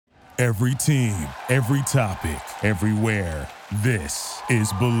Every team, every topic, everywhere. This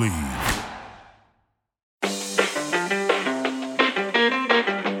is Believe.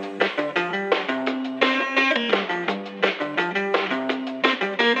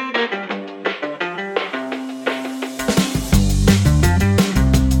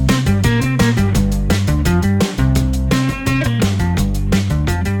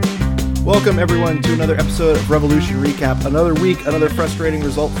 Welcome, everyone, to another episode of Revolution Recap. Another week, another frustrating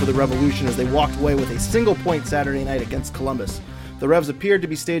result for the Revolution as they walked away with a single point Saturday night against Columbus. The Revs appeared to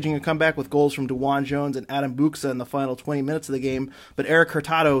be staging a comeback with goals from DeJuan Jones and Adam Buksa in the final 20 minutes of the game, but Eric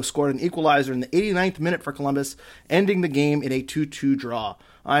Hurtado scored an equalizer in the 89th minute for Columbus, ending the game in a 2-2 draw.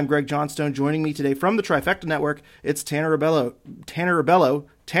 I'm Greg Johnstone. Joining me today from the Trifecta Network, it's Tanner Rebello.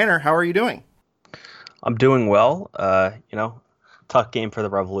 Tanner, how are you doing? I'm doing well. Tough game for the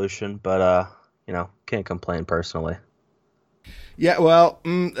Revolution, but can't complain personally. Yeah, well,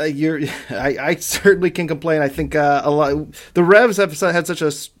 I certainly can complain. I think the Revs have had such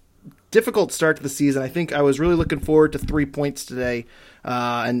a difficult start to the season. I think I was really looking forward to 3 points today,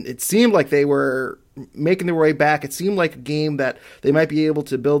 and it seemed like they were making their way back. It seemed like a game that they might be able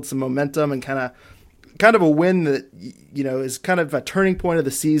to build some momentum and kind of a win that is kind of a turning point of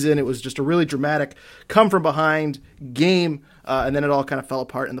the season. It was just a really dramatic come from behind game, and then it all kind of fell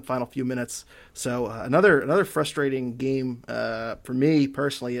apart in the final few minutes. So another frustrating game for me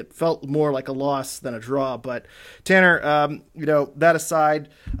personally. It felt more like a loss than a draw. But Tanner, that aside,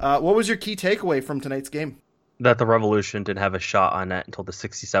 what was your key takeaway from tonight's game? That the Revolution didn't have a shot on net until the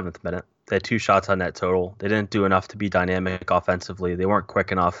 67th minute. They had 2 shots on net total. They didn't do enough to be dynamic offensively. They weren't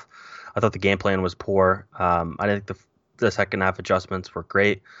quick enough. I thought the game plan was poor. I didn't think the second half adjustments were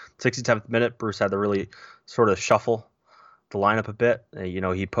great. 67th minute, Bruce had to really sort of shuffle the lineup a bit.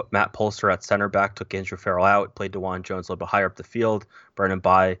 He put Matt Polster at center back, took Andrew Farrell out, played DeJuan Jones a little bit higher up the field, Brennan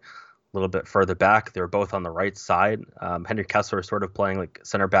By a little bit further back. They were both on the right side. Henry Kessler was sort of playing like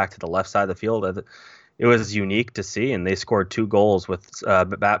center back to the left side of the field. It was unique to see, and they scored 2 goals with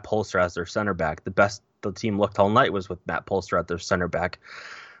Matt Polster as their center back. The best the team looked all night was with Matt Polster at their center back.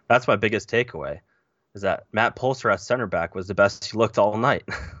 That's my biggest takeaway, is that Matt Polster at center back was the best he looked all night.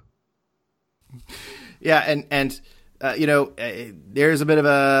 Yeah, and there's a bit of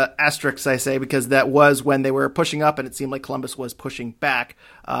a asterisk, I say, because that was when they were pushing up and it seemed like Columbus was pushing back.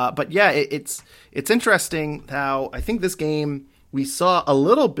 But yeah, it's interesting how I think this game we saw a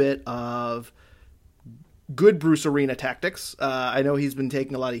little bit of good Bruce Arena tactics. I know he's been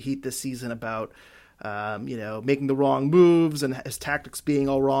taking a lot of heat this season about making the wrong moves and his tactics being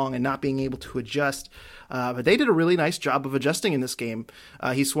all wrong and not being able to adjust. But they did a really nice job of adjusting in this game.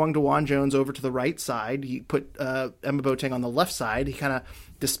 He swung DeJuan Jones over to the right side. He put Emma Boateng on the left side. He kind of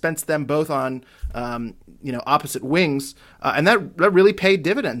dispensed them both on, opposite wings. And that really paid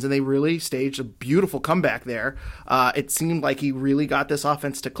dividends, and they really staged a beautiful comeback there. It seemed like he really got this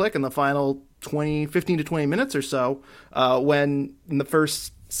offense to click in the final 15 to 20 minutes or so, when in the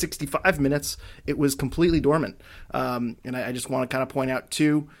first 65 minutes, it was completely dormant. And I just want to kind of point out,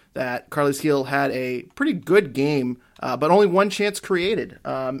 too, that Carles Gil had a pretty good game, but only 1 chance created.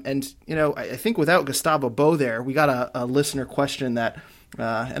 I think without Gustavo Bo there, we got a listener question that,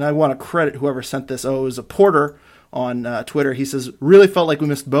 and I want to credit whoever sent this. It was a Porter on Twitter. He says, really felt like we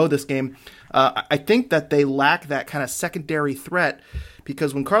missed Bo this game. I think that they lack that kind of secondary threat,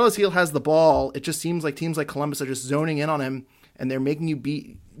 because when Carles Gil has the ball, it just seems like teams like Columbus are just zoning in on him, and they're making you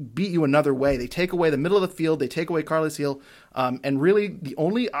beat you another way. They take away the middle of the field, they take away Carles Gil, and really the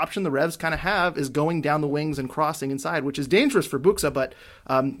only option the Revs kind of have is going down the wings and crossing inside, which is dangerous for Buksa, but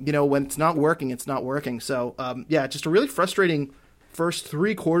when it's not working, it's not working. So just a really frustrating first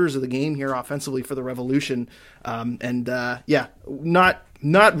 3 quarters of the game here offensively for the Revolution, not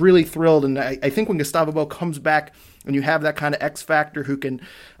really thrilled. And I think when Gustavo Bo comes back and you have that kind of X factor who can,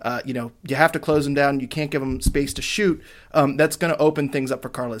 you have to close him down, you can't give him space to shoot, that's going to open things up for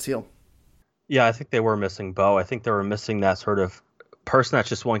Carles Gil. Yeah, I think they were missing Bo. I think they were missing that sort of person that's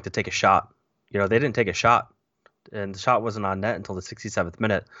just willing to take a shot. They didn't take a shot, and the shot wasn't on net until the 67th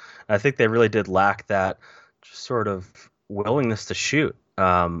minute. And I think they really did lack that just sort of willingness to shoot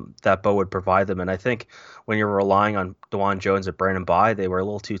that Bo would provide them. And I think when you're relying on DeJuan Jones and Brandon By, they were a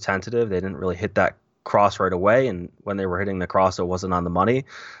little too tentative. They didn't really hit that cross right away, and when they were hitting the cross, it wasn't on the money.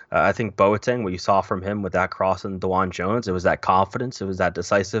 I think Boateng, what you saw from him with that cross and DeJuan Jones, it was that confidence, it was that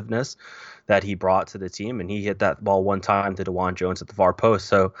decisiveness that he brought to the team, and he hit that ball one time to DeJuan Jones at the far post.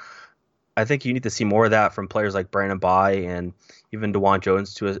 So I think you need to see more of that from players like Brandon By and even DeJuan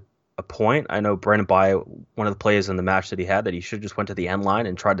Jones to a point. I know Brandon By, one of the plays in the match that he had, that he should have just went to the end line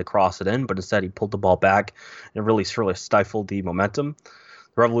and tried to cross it in, but instead he pulled the ball back and really sort of stifled the momentum.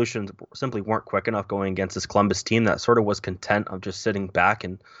 the Revolution simply weren't quick enough going against this Columbus team that sort of was content of just sitting back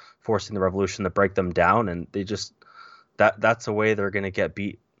and forcing the Revolution to break them down. And they just that's a way they're going to get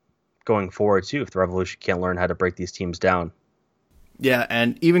beat going forward too if the Revolution can't learn how to break these teams down. Yeah,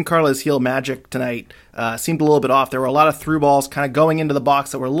 and even Carlos Heel magic tonight seemed a little bit off. There were a lot of through balls kind of going into the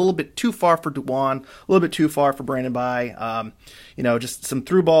box that were a little bit too far for Duan, a little bit too far for Brandon Bai. Just some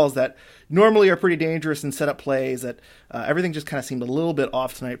through balls that normally are pretty dangerous in setup plays. That everything just kind of seemed a little bit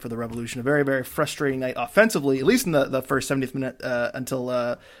off tonight for the Revolution. A very, very frustrating night offensively, at least in the first 70th minute until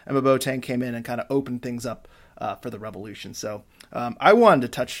Emma Boateng came in and kind of opened things up for the Revolution. So I wanted to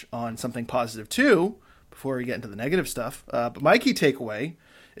touch on something positive too, before we get into the negative stuff. But my key takeaway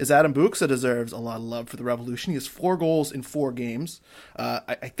is Adam Buksa deserves a lot of love for the Revolution. He has 4 goals in 4 games.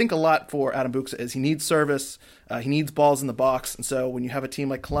 I think a lot for Adam Buksa is he needs service, he needs balls in the box, and so when you have a team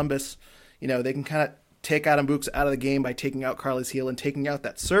like Columbus, they can kind of take Adam Buksa out of the game by taking out Carlos Heel and taking out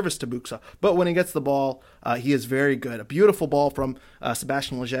that service to Buksa. But when he gets the ball, he is very good. A beautiful ball from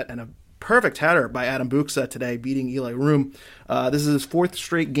Sebastian Lletget and a perfect header by Adam Buksa today, beating Eli Room. This is his 4th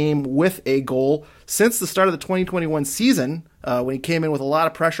straight game with a goal since the start of the 2021 season, when he came in with a lot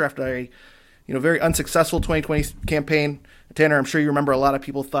of pressure after a very unsuccessful 2020 campaign. Tanner, I'm sure you remember a lot of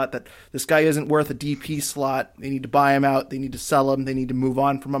people thought that this guy isn't worth a DP slot. They need to buy him out. They need to sell him. They need to move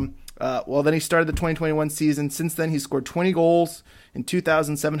on from him. Then he started the 2021 season. Since then, he's scored 20 goals in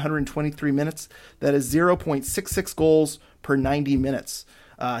 2,723 minutes. That is 0.66 goals per 90 minutes.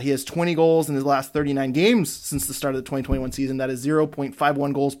 He has 20 goals in his last 39 games since the start of the 2021 season. That is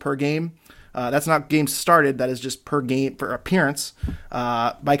 0.51 goals per game. That's not games started. That is just per game, per appearance.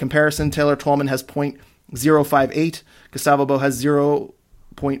 By comparison, Taylor Twellman has .058. Gustavo Bo has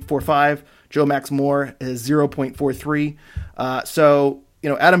 0.45. Joe Max Moore is 0.43.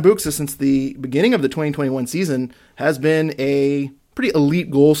 Adam Buksa, since the beginning of the 2021 season, has been a pretty elite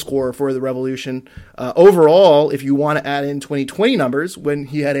goal scorer for the Revolution. Overall, if you want to add in 2020 numbers, when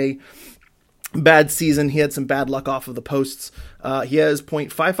he had a bad season, he had some bad luck off of the posts. He has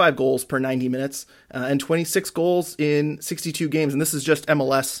 .55 goals per 90 minutes and 26 goals in 62 games. And this is just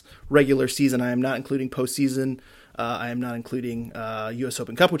MLS regular season. I am not including postseason. I am not including U.S.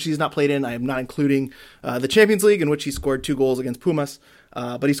 Open Cup, which he's not played in. I am not including the Champions League, in which he scored 2 goals against Pumas.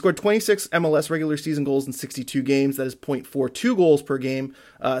 But he scored 26 MLS regular season goals in 62 games. That is .42 goals per game.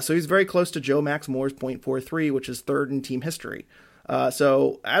 So he's very close to Joe Max Moore's .43, which is 3rd in team history.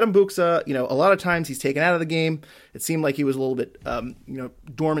 So Adam Buksa, a lot of times he's taken out of the game. It seemed like he was a little bit,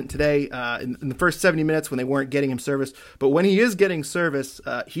 dormant today in the first 70 minutes when they weren't getting him service. But when he is getting service,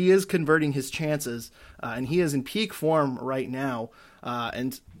 he is converting his chances, and he is in peak form right now.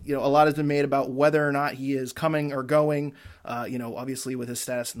 A lot has been made about whether or not he is coming or going, obviously with his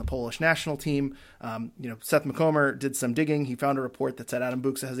status in the Polish national team. Seth McComber did some digging. He found a report that said Adam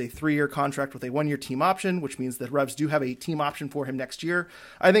Buksa has a 3-year contract with a 1-year team option, which means that Revs do have a team option for him next year.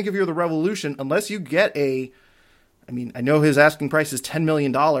 I think if you're the Revolution, unless you get I know his asking price is $10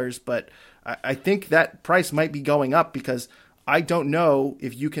 million, but I think that price might be going up because I don't know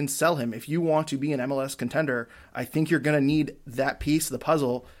if you can sell him. If you want to be an MLS contender, I think you're going to need that piece of the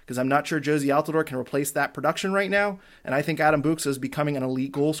puzzle because I'm not sure Josie Altidore can replace that production right now. And I think Adam Buksa is becoming an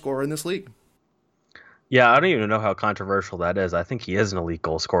elite goal scorer in this league. Yeah, I don't even know how controversial that is. I think he is an elite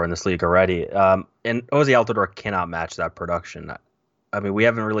goal scorer in this league already. And Josie Altidore cannot match that production. We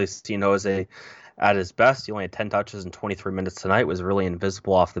haven't really seen Jose at his best. He only had 10 touches in 23 minutes tonight, was really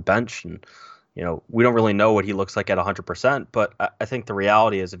invisible off the bench. And we don't really know what he looks like at 100%, but I think the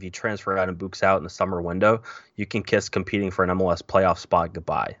reality is if you transfer Adam Buksa out in the summer window, you can kiss competing for an MLS playoff spot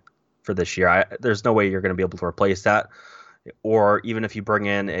goodbye for this year. There's no way you're going to be able to replace that. Or even if you bring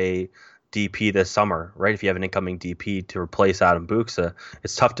in a DP this summer, right? If you have an incoming DP to replace Adam Buksa,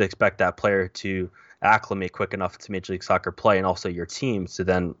 it's tough to expect that player to acclimate quick enough to Major League Soccer play and also your team to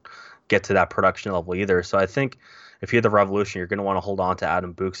then get to that production level either. So I think if you're the Revolution, you're going to want to hold on to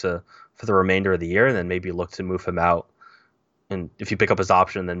Adam Buksa for the remainder of the year and then maybe look to move him out. And if you pick up his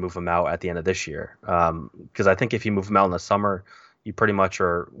option, then move him out at the end of this year. Because I think if you move him out in the summer, you pretty much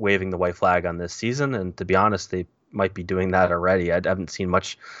are waving the white flag on this season. And to be honest, they might be doing that already. I haven't seen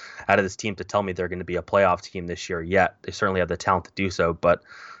much out of this team to tell me they're going to be a playoff team this year yet. They certainly have the talent to do so, but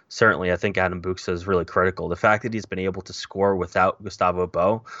certainly I think Adam Buksa is really critical. The fact that he's been able to score without Gustavo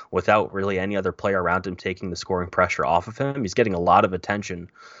Bo, without really any other player around him taking the scoring pressure off of him, he's getting a lot of attention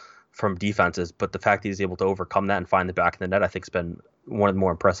from defenses, but the fact that he's able to overcome that and find the back of the net, I think, has been one of the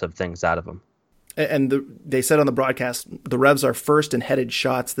more impressive things out of him. And they said on the broadcast, the Revs are first in headed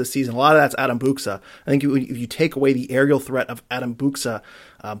shots this season. A lot of that's Adam Buksa. I think if you take away the aerial threat of Adam Buksa,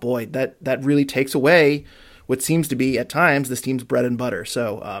 that really takes away what seems to be at times this team's bread and butter.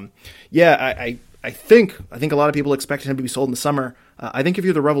 So I think a lot of people expected him to be sold in the summer. I think if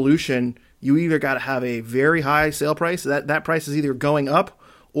you're the Revolution, you either got to have a very high sale price. That price is either going up,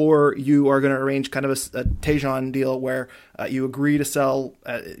 or you are going to arrange kind of a Tejon deal where you agree to sell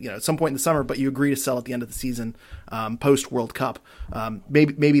at some point in the summer, but you agree to sell at the end of the season, post World Cup.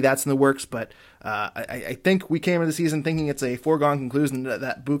 Maybe that's in the works, but I think we came into the season thinking it's a foregone conclusion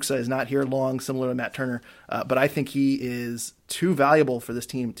that Buksa is not here long, similar to Matt Turner. But I think he is too valuable for this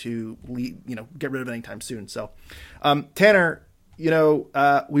team to get rid of anytime soon. So, Tanner,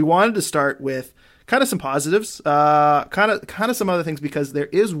 we wanted to start with kind of some positives, kind of some other things, because there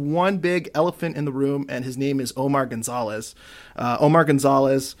is one big elephant in the room, and his name is Omar Gonzalez. Omar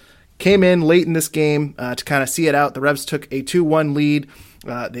Gonzalez came in late in this game to kind of see it out. The Revs took a 2-1 lead.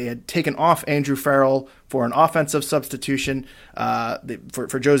 They had taken off Andrew Farrell for an offensive substitution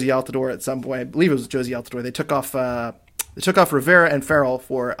for Josie Altidore at some point. I believe it was Josie Altidore. They took off Rivera and Farrell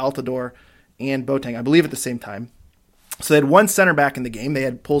for Altidore and Boateng, I believe, at the same time. So they had one center back in the game. They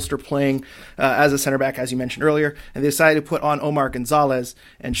had Polster playing as a center back, as you mentioned earlier, and they decided to put on Omar Gonzalez.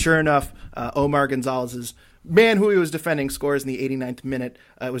 And sure enough, Omar Gonzalez's man, who he was defending, scores in the 89th minute.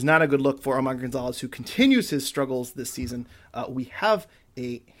 It was not a good look for Omar Gonzalez, who continues his struggles this season. We have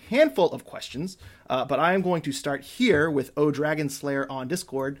a handful of questions, but I am going to start here with O Dragon Slayer on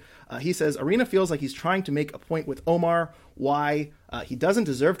Discord. He says, Arena feels like he's trying to make a point with Omar. Why? He doesn't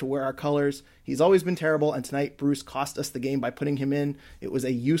deserve to wear our colors. He's always been terrible, and tonight Bruce cost us the game by putting him in. It was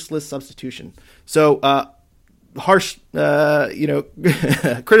a useless substitution. So, harsh,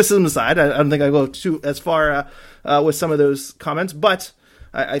 criticism aside, I don't think I go too as far with some of those comments, but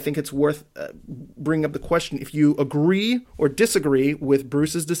I think it's worth bringing up the question if you agree or disagree with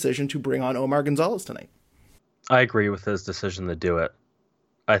Bruce's decision to bring on Omar Gonzalez tonight. I agree with his decision to do it.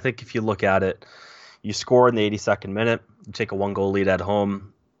 I think if you look at it, you score in the 82nd minute, you take a 1-goal lead at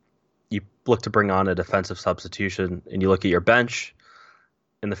home, you look to bring on a defensive substitution, and you look at your bench,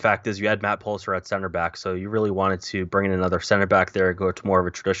 and the fact is you had Matt Polster at center back, so you really wanted to bring in another center back there, go to more of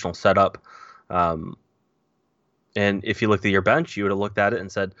a traditional setup. And if you looked at your bench, you would have looked at it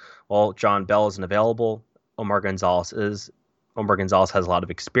and said, well, John Bell isn't available. Omar Gonzalez is. Omar Gonzalez has a lot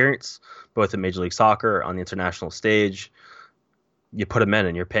of experience, both in Major League Soccer, on the international stage. You put him in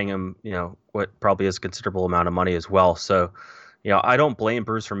and you're paying him, what probably is a considerable amount of money as well. So, I don't blame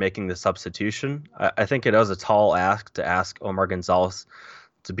Bruce for making the substitution. I think it is a tall ask to ask Omar Gonzalez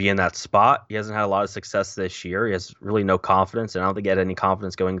to be in that spot. He hasn't had a lot of success this year. He has really no confidence, and I don't think he had any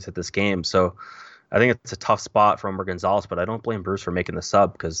confidence going into this game. So I think it's a tough spot for Omar Gonzalez, but I don't blame Bruce for making the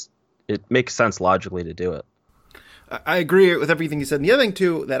sub because it makes sense logically to do it. I agree with everything you said. And the other thing,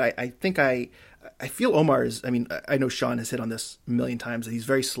 too, that I think I feel Omar is, I know Sean has hit on this a million times, that he's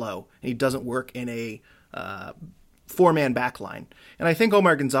very slow and he doesn't work in a four-man back line. And I think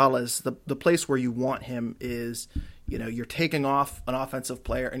Omar Gonzalez, the place where you want him is, you're taking off an offensive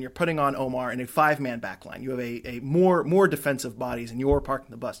player and you're putting on Omar in a five-man back line. You have a more defensive bodies and you're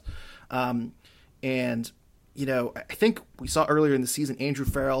parking the bus. And, I think we saw earlier in the season, Andrew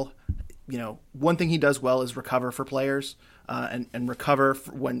Farrell, one thing he does well is recover for players and recover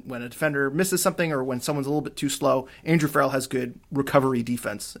when a defender misses something or when someone's a little bit too slow. Andrew Farrell has good recovery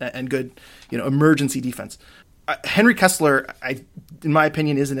defense and good, emergency defense. Henry Kessler, in my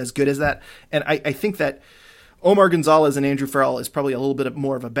opinion, isn't as good as that. And I think that Omar Gonzalez and Andrew Farrell is probably a little bit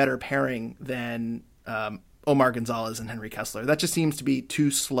more of a better pairing than Omar Gonzalez and Henry Kessler. That just seems to be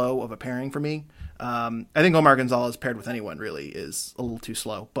too slow of a pairing for me. I think Omar Gonzalez paired with anyone really is a little too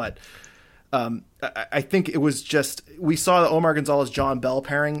slow. But I think it was just, we saw the Omar Gonzalez-John Bell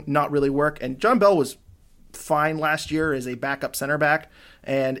pairing not really work. And John Bell was fine last year as a backup center back,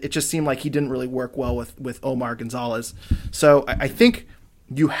 and it just seemed like he didn't really work well with Omar Gonzalez. So I think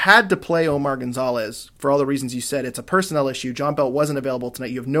you had to play Omar Gonzalez for all the reasons you said. It's a personnel issue. John Bell wasn't available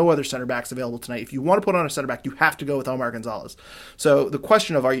tonight. You have no other center backs available tonight. If you want to put on a center back, you have to go with Omar Gonzalez. So the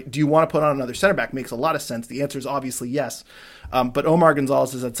question of do you want to put on another center back makes a lot of sense. The answer is obviously yes. But Omar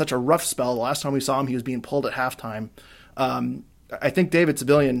Gonzalez has had such a rough spell. The last time we saw him, he was being pulled at halftime. I think David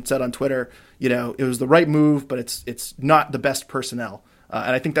Civilian said on Twitter, it was the right move, but it's not the best personnel.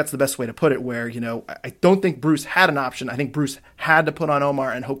 And I think that's the best way to put it, where, I don't think Bruce had an option. I think Bruce had to put on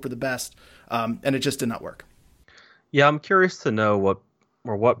Omar and hope for the best, and it just did not work. Yeah, I'm curious to know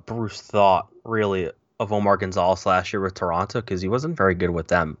what Bruce thought, really, of Omar Gonzalez last year with Toronto, because he wasn't very good with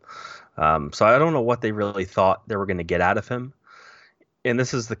them. So I don't know what they really thought they were going to get out of him. And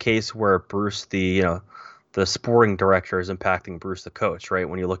this is the case where Bruce, the the sporting director is impacting Bruce, the coach, right?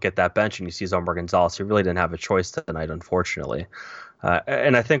 When you look at that bench and you see Omar Gonzalez, he really didn't have a choice tonight, unfortunately.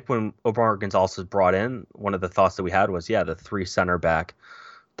 And I think when Omar Gonzalez was brought in, one of the thoughts that we had was, the three center back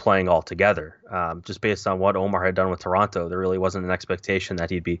playing all together. Just based on what Omar had done with Toronto, there really wasn't an expectation that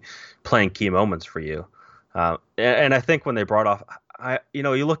he'd be playing key moments for you. And I think when they brought off,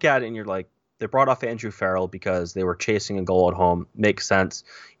 you look at it and you're like, they brought off Andrew Farrell because they were chasing a goal at home. Makes sense.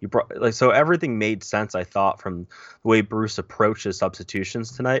 So everything made sense, I thought, from the way Bruce approached his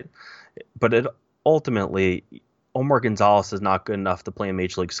substitutions tonight. But it ultimately, Omar Gonzalez is not good enough to play in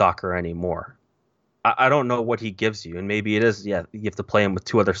Major League Soccer anymore. I don't know what he gives you, and maybe it is. You have to play him with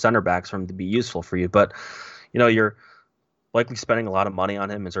two other center backs for him to be useful for you. But you're likely spending a lot of money on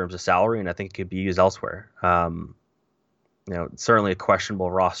him in terms of salary, and I think it could be used elsewhere. Certainly a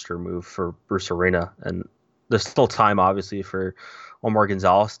questionable roster move for Bruce Arena, and there's still time, obviously, for Omar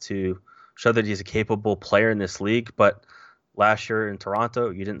Gonzalez to show that he's a capable player in this league. But last year in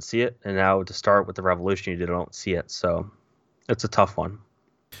Toronto, you didn't see it, and now to start with the Revolution, you don't see it. So it's a tough one.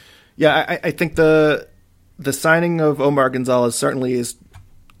 Yeah, I think the signing of Omar Gonzalez certainly is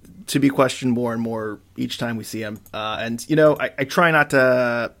to be questioned more and more each time we see him. And I try not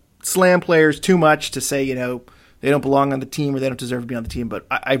to slam players too much to say, they don't belong on the team or they don't deserve to be on the team. But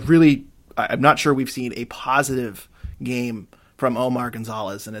I'm not sure we've seen a positive game from Omar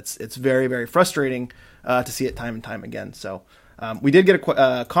Gonzalez, and it's very, very frustrating to see it time and time again. So we did get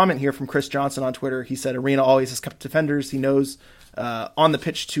a comment here from Chris Johnson on Twitter. He said Arena always has kept defenders. He knows on the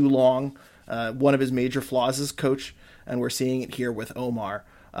pitch too long. One of his major flaws is coach, and we're seeing it here with Omar.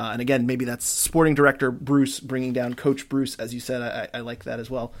 And again, maybe that's sporting director Bruce bringing down Coach Bruce, as you said. I like that as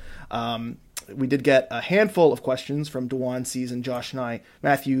well. We did get a handful of questions from Dewan Seas and Josh Nye.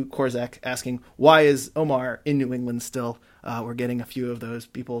 Matthew Korzak asking, why is Omar in New England still? We're getting a few of those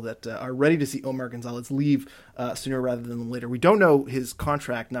people that are ready to see Omar Gonzalez leave sooner rather than later. We don't know his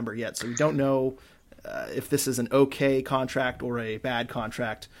contract number yet, so we don't know if this is an okay contract or a bad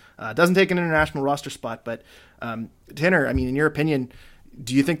contract. Doesn't take an international roster spot, but Tanner, in your opinion,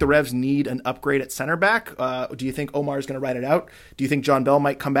 do you think the Revs need an upgrade at center back? Do you think Omar is going to ride it out? Do you think John Bell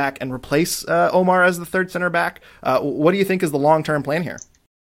might come back and replace Omar as the third center back? What do you think is the long-term plan here?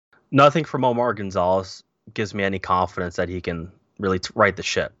 Nothing from Omar Gonzalez gives me any confidence that he can really right the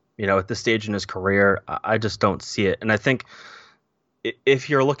ship. At this stage in his career, I just don't see it. And I think if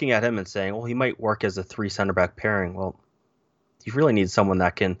you're looking at him and saying, well, he might work as a three center back pairing, well, you really need someone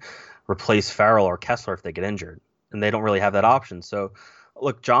that can replace Farrell or Kessler if they get injured. And they don't really have that option. So,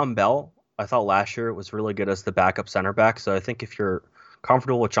 look, John Bell, I thought last year was really good as the backup center back. So I think if you're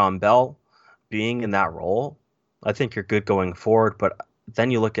comfortable with John Bell being in that role, I think you're good going forward. But then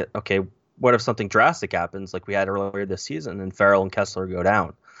you look at, okay, what if something drastic happens like we had earlier this season and Farrell and Kessler go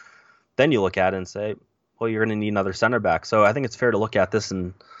down? Then you look at it and say, well, you're going to need another center back. So I think it's fair to look at this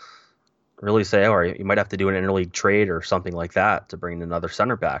and really say, all right, you might have to do an interleague trade or something like that to bring in another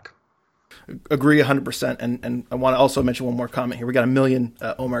center back. Agree 100%. And I want to also mention one more comment here. We got a million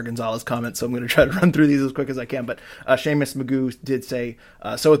Omar Gonzalez comments, so I'm going to try to run through these as quick as I can. But Seamus Magoo did say,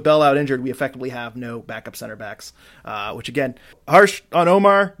 so with Bell out injured, we effectively have no backup center backs, which again, harsh on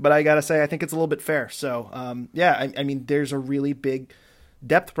Omar, but I got to say, I think it's a little bit fair. So there's a really big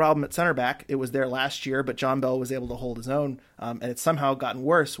depth problem at center back. It was there last year, but John Bell was able to hold his own, and it's somehow gotten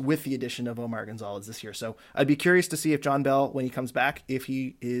worse with the addition of Omar Gonzalez this year. So I'd be curious to see if John Bell, when he comes back, if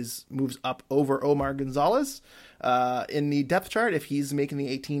he moves up over Omar Gonzalez in the depth chart, if he's making the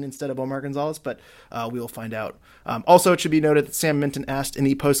 18 instead of Omar Gonzalez, but we will find out. Also, it should be noted that Sam Minton asked in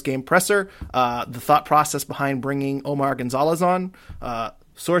the post-game presser the thought process behind bringing Omar Gonzalez on.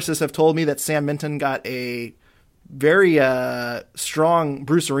 Sources have told me that Sam Minton got a very strong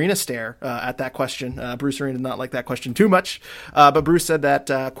Bruce Arena stare at that question. Bruce Arena did not like that question too much. But Bruce said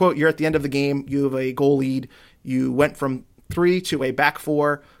that, quote, you're at the end of the game. You have a goal lead. You went from 3 to a back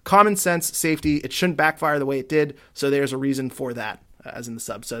 4. Common sense, safety. It shouldn't backfire the way it did. So there's a reason for that, as in the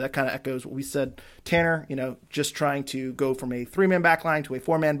sub. So that kind of echoes what we said. Tanner, just trying to go from a 3-man back line to a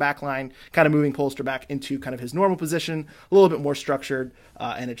 4-man back line, kind of moving Polster back into kind of his normal position, a little bit more structured,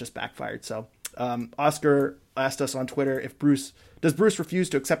 and it just backfired. So Oscar asked us on Twitter if Bruce refuse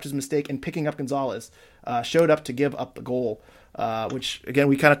to accept his mistake in picking up Gonzalez, showed up to give up the goal, which again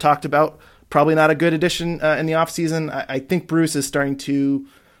we kind of talked about. Probably not a good addition in the offseason. I think Bruce is starting to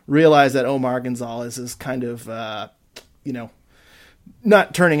realize that Omar Gonzalez is kind of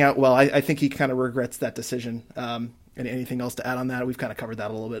not turning out well. I think he kind of regrets that decision. And anything else to add on that? We've kind of covered that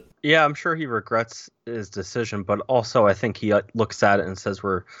a little bit. Yeah, I'm sure he regrets his decision, but also I think he looks at it and says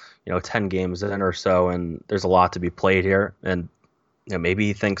we're 10 games in or so, and there's a lot to be played here. And maybe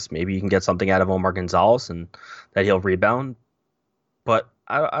he thinks maybe you can get something out of Omar Gonzalez and that he'll rebound. But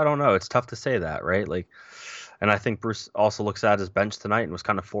I don't know. It's tough to say that, right? Like, and I think Bruce also looks at his bench tonight and was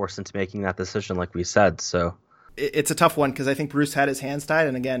kind of forced into making that decision, like we said. So it's a tough one because I think Bruce had his hands tied.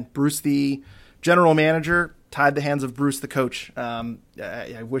 And again, Bruce, the general manager, tied the hands of Bruce, the coach.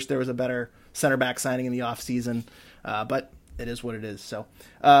 I wish there was a better center back signing in the offseason, but it is what it is. So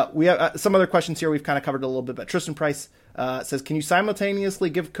we have some other questions here. We've kind of covered a little bit, but Tristan Price says, can you simultaneously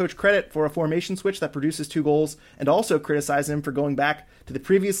give coach credit for a formation switch that produces 2 goals and also criticize him for going back to the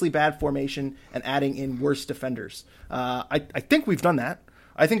previously bad formation and adding in worse defenders? I think we've done that.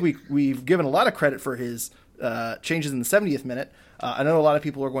 I think we've given a lot of credit for his changes in the 70th minute. I know a lot of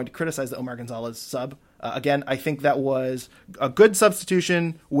people are going to criticize the Omar Gonzalez sub. Again, I think that was a good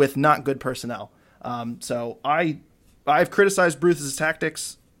substitution with not good personnel. So I've criticized Bruce's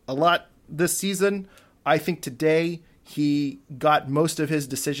tactics a lot this season. I think today he got most of his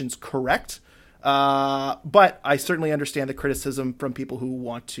decisions correct. But I certainly understand the criticism from people who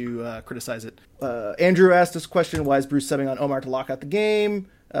want to criticize it. Andrew asked this question, why is Bruce subbing on Omar to lock out the game?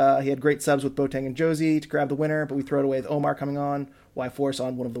 He had great subs with Boateng and Josie to grab the winner, but we throw it away with Omar coming on. Why force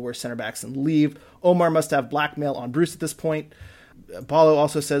on one of the worst center backs and leave? Omar must have blackmail on Bruce at this point. Paulo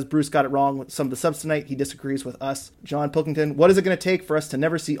also says Bruce got it wrong with some of the subs tonight. He disagrees with us. John Pilkington, what is it going to take for us to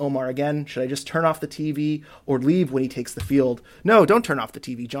never see Omar again? Should I just turn off the TV or leave when he takes the field? No, don't turn off the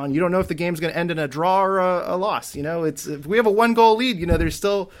TV, John. You don't know if the game's going to end in a draw or a loss. You know, if we have a 1-goal lead, you know, there's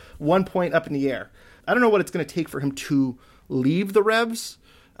still 1 point up in the air. I don't know what it's going to take for him to leave the Revs.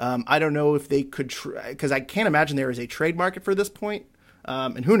 I don't know if they could, because I can't imagine there is a trade market for this point.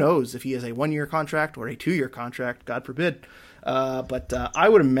 And who knows if he has a 1-year contract or a 2-year contract, God forbid. But I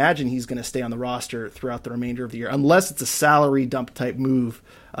would imagine he's going to stay on the roster throughout the remainder of the year, unless it's a salary dump type move,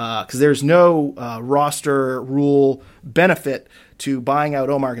 because there's no roster rule benefit to buying out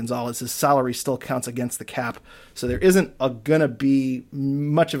Omar Gonzalez. His salary still counts against the cap, so there isn't going to be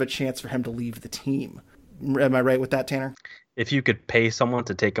much of a chance for him to leave the team. Am I right with that, Tanner? If you could pay someone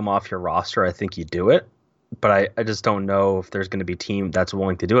to take him off your roster, I think you do it. But I just don't know if there's going to be a team that's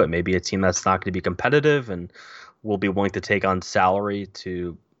willing to do it. Maybe a team that's not going to be competitive and will be willing to take on salary to,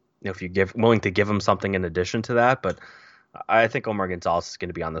 you know, if you willing to give him something in addition to that. But I think Omar Gonzalez is going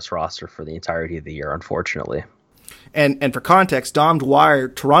to be on this roster for the entirety of the year, unfortunately. And for context,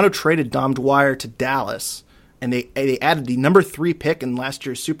 Toronto traded Dom Dwyer to Dallas, and they added the number 3 pick in last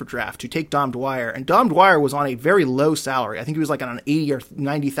year's Super Draft to take Dom Dwyer. And Dom Dwyer was on a very low salary. I think he was like on an $80,000 or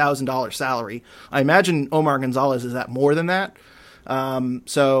 $90,000 salary. I imagine Omar Gonzalez is at more than that.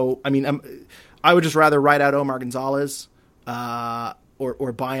 So, I mean, I would just rather write out Omar Gonzalez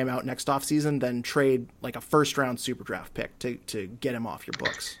or buy him out next offseason than trade like a first-round Super Draft pick to get him off your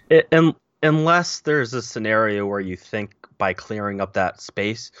books. Unless there's a scenario where you think by clearing up that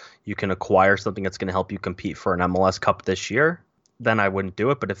space, you can acquire something that's going to help you compete for an MLS Cup this year, then I wouldn't do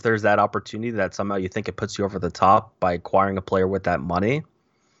it. But if there's that opportunity that somehow you think it puts you over the top by acquiring a player with that money,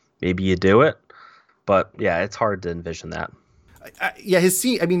 maybe you do it. But yeah, it's hard to envision that.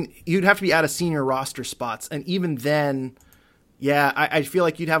 You'd have to be out of senior roster spots. And even then, yeah, I feel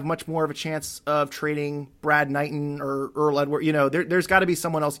like you'd have much more of a chance of trading Brad Knighton or Earl Edward. You know, there's got to be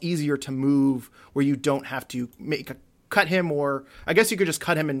someone else easier to move where you don't have to cut him, or I guess you could just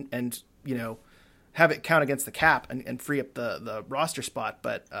cut him and you know, have it count against the cap and free up the roster spot.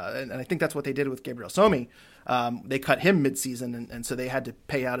 But and I think that's what they did with Gabriel Somi. They cut him midseason, and so they had to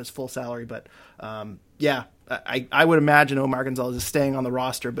pay out his full salary. But yeah, I would imagine Omar Gonzalez is staying on the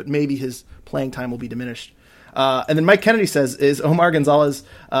roster, but maybe his playing time will be diminished. And then Mike Kennedy says, is Omar Gonzalez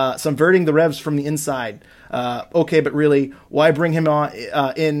subverting the Revs from the inside? Okay, but really, why bring him on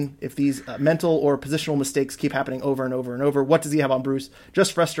in if these mental or positional mistakes keep happening over and over and over? What does he have on Bruce?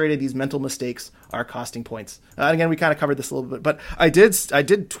 Just frustrated these mental mistakes are costing points. And again, we kind of covered this a little bit, but I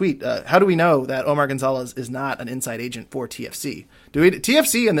did tweet, how do we know that Omar Gonzalez is not an inside agent for TFC?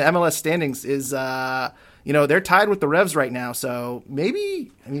 TFC in the MLS standings is... you know, they're tied with the Revs right now, so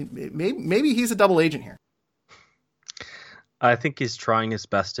maybe he's a double agent here. I think he's trying his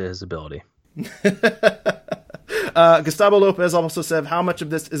best to his ability. Gustavo Lopez also said, how much of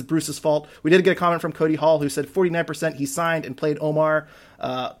this is Bruce's fault? We did get a comment from Cody Hall who said 49% he signed and played Omar,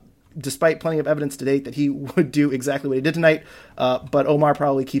 despite plenty of evidence to date that he would do exactly what he did tonight. But Omar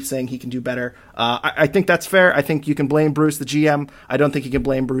probably keeps saying he can do better. I think that's fair. I think you can blame Bruce, the GM. I don't think you can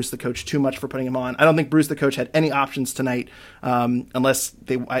blame Bruce, the coach, too much for putting him on. I don't think Bruce, the coach, had any options tonight, unless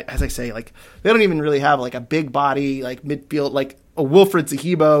they, as I say, like they don't even really have like a big body, like midfield. Like a Wilfred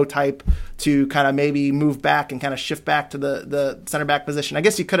Zahibo type to kind of maybe move back and kind of shift back to the center back position. I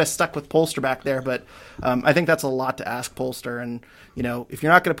guess you could have stuck with Polster back there, but I think that's a lot to ask Polster. And, if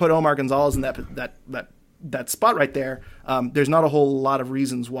you're not going to put Omar Gonzalez in that spot right there, there's not a whole lot of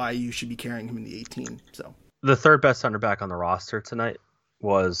reasons why you should be carrying him in the 18. So the third best center back on the roster tonight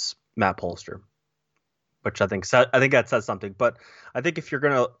was Matt Polster, which I think that says something. But I think if you're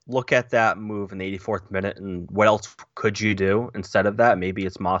going to look at that move in the 84th minute and what else could you do instead of that, maybe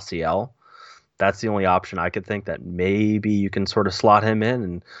it's Maciel. That's the only option I could think that maybe you can sort of slot him in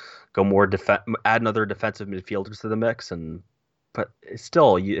and go more add another defensive midfielder to the mix. But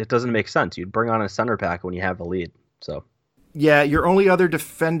still, it doesn't make sense. You'd bring on a center back when you have a lead. So yeah, your only other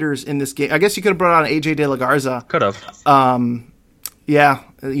defenders in this game, I guess you could have brought on AJ De La Garza. Could have. Yeah,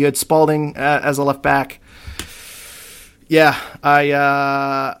 you had Spalding as a left back. Yeah,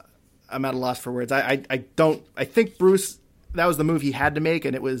 I'm at a loss for words. I think Bruce, that was the move he had to make,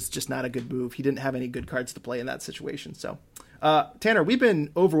 and it was just not a good move. He didn't have any good cards to play in that situation. So, Tanner, we've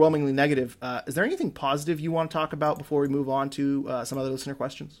been overwhelmingly negative. Is there anything positive you want to talk about before we move on to some other listener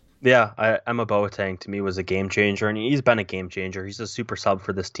questions? Yeah, Emma Boateng to me was a game changer, and he's been a game changer. He's a super sub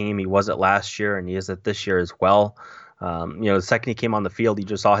for this team. He was it last year, and he is it this year as well. The second he came on the field, you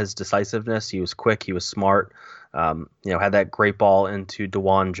just saw his decisiveness. He was quick. He was smart. Had that great ball into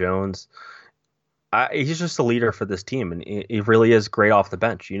DeJuan Jones. He's just a leader for this team, and he really is great off the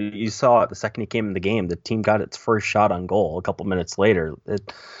bench. You saw it the second he came in the game. The team got its first shot on goal a couple minutes later.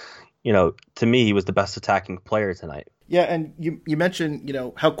 To me, he was the best attacking player tonight. Yeah, and you mentioned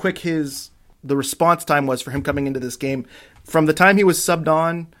how quick the response time was for him coming into this game. From the time he was subbed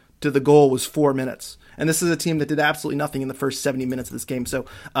on to the goal was 4 minutes. And this is a team that did absolutely nothing in the first 70 minutes of this game. So,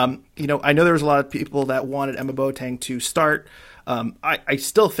 I know there was a lot of people that wanted Emma Boateng to start. I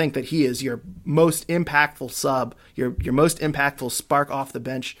still think that he is your most impactful sub, your most impactful spark off the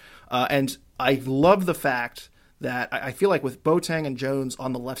bench. And I love the fact that I feel like with Boateng and Jones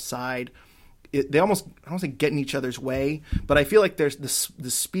on the left side, they almost, I don't think, get in each other's way, but I feel like there's the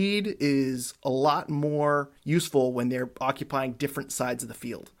speed is a lot more useful when they're occupying different sides of the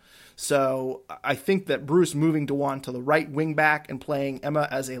field. So I think that Bruce moving DeJuan to the right wing back and playing Emma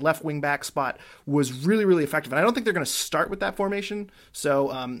as a left wing back spot was really, really effective. And I don't think they're going to start with that formation. So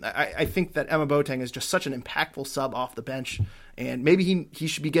I think that Emma Boateng is just such an impactful sub off the bench. And maybe he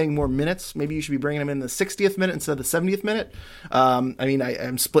should be getting more minutes. Maybe you should be bringing him in the 60th minute instead of the 70th minute.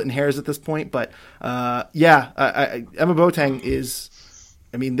 I'm splitting hairs at this point. But Emma Boateng is...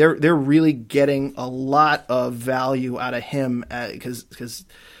 they're really getting a lot of value out of him because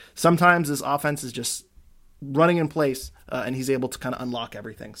sometimes this offense is just running in place and he's able to kind of unlock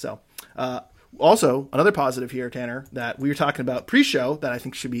everything. So also another positive here, Tanner, that we were talking about pre-show that I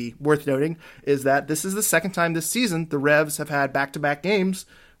think should be worth noting is that this is the second time this season the Revs have had back-to-back games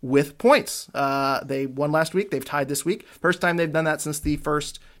with points. They won last week. They've tied this week. First time they've done that since the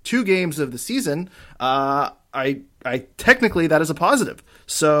first 2 games of the season. I technically that is a positive.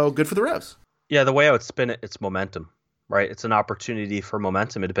 So good for the Revs. Yeah, the way I would spin it, it's momentum, right? It's an opportunity for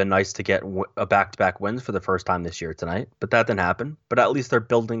momentum. It'd been nice to get a back-to-back wins for the first time this year tonight, but that didn't happen. But at least they're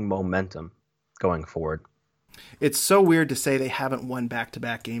building momentum going forward. It's so weird to say they haven't won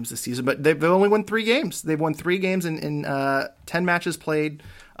back-to-back games this season, but they've only won 3 games. They've won 3 games in 10 matches played.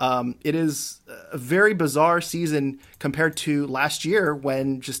 It is a very bizarre season compared to last year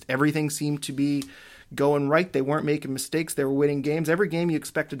when just everything seemed to be going right. They weren't making mistakes. They were winning games. Every game you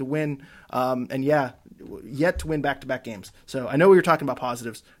expected to win. Yet to win back-to-back games. So I know we were talking about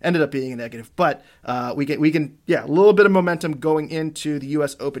positives, ended up being a negative, but we can a little bit of momentum going into the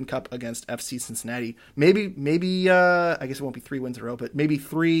U.S. Open Cup against FC Cincinnati. Maybe I guess it won't be 3 wins in a row, but maybe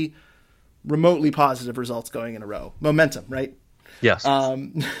 3 remotely positive results going in a row. Momentum, right? Yes. Tanner,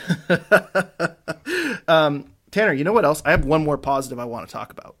 you know what else? I have one more positive I want to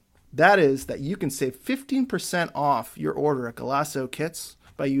talk about. That is that you can save 15% off your order at Golasso Kits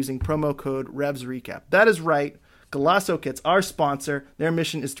by using promo code RevsRecap. That is right. Golasso Kits, our sponsor, their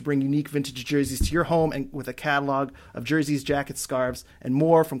mission is to bring unique vintage jerseys to your home and with a catalog of jerseys, jackets, scarves, and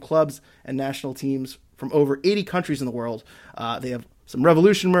more from clubs and national teams from over 80 countries in the world. They have some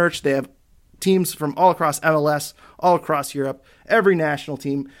Revolution merch. They have teams from all across MLS, all across Europe, every national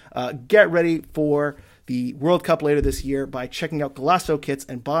team. Get ready for the World Cup later this year by checking out Golasso Kits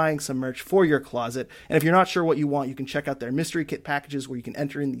and buying some merch for your closet. And if you're not sure what you want, you can check out their mystery kit packages where you can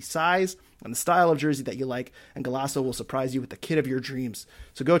enter in the size and the style of jersey that you like, and Golasso will surprise you with the kit of your dreams.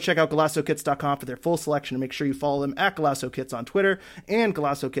 So go check out GolassoKits.com for their full selection, and make sure you follow them at Golasso Kits on Twitter and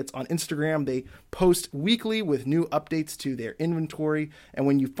Golasso Kits on Instagram. They post weekly with new updates to their inventory, and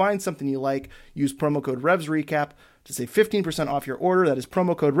when you find something you like, use promo code RevsRecap to save 15% off your order. That is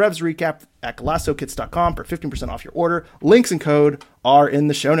promo code RevsRecap at GolassoKits.com for 15% off your order. Links and code are in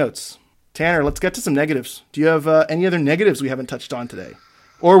the show notes. Tanner, let's get to some negatives. Do you have any other negatives we haven't touched on today?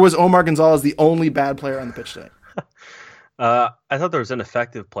 Or was Omar Gonzalez the only bad player on the pitch today? I thought there was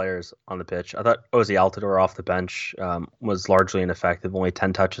ineffective players on the pitch. I thought Ozzy Altidore off the bench was largely ineffective, only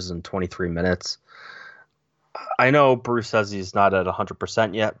 10 touches in 23 minutes. I know Bruce says he's not at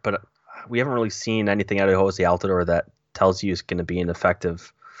 100% yet, but we haven't really seen anything out of Ozzy Altidore that tells you he's going to be an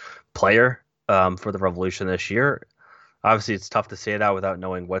effective player for the Revolution this year. Obviously, it's tough to say that without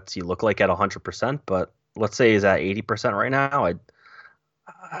knowing what he look like at 100%, but let's say he's at 80% right now. I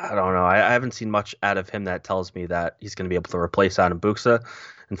don't know. I haven't seen much out of him that tells me that he's going to be able to replace Adam Buksa.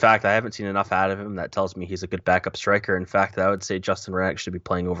 In fact, I haven't seen enough out of him that tells me he's a good backup striker. In fact, I would say Justin Rennick should be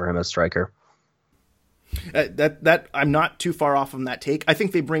playing over him as striker. That I'm not too far off from that take. I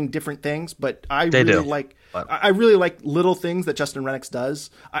think they bring different things, but I really like little things that Justin Rennick does.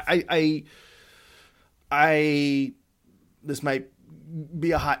 This might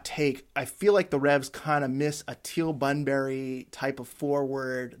be a hot take. I feel like the Revs kind of miss a Teal Bunbury type of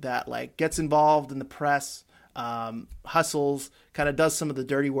forward that like gets involved in the press, hustles, kind of does some of the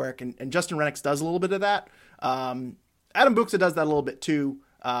dirty work, and Justin Rennick does a little bit of that. Adam Buksa does that a little bit too,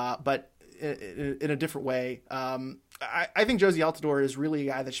 but in a different way. I think Jozy Altidore is really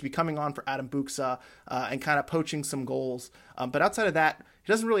a guy that should be coming on for Adam Buksa and kind of poaching some goals. But outside of that,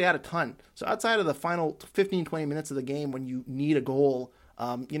 he doesn't really add a ton. So outside of the final 15, 20 minutes of the game when you need a goal,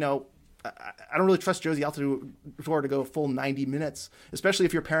 I don't really trust Jozy Altidore to go full 90 minutes, especially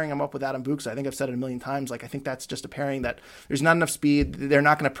if you're pairing him up with Adam Buksa. I think I've said it a million times. Like, I think that's just a pairing that there's not enough speed. They're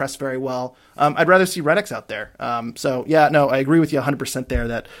not going to press very well. I'd rather see Rennick out there. I agree with you 100% there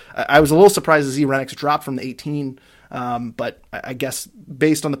that I was a little surprised to see Rennick drop from the 18. But I guess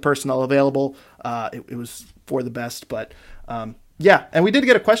based on the personnel available, it was for the best. But and we did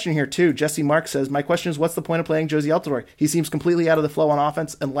get a question here too. Jesse Mark says, my question is, what's the point of playing Jozy Altidore? He seems completely out of the flow on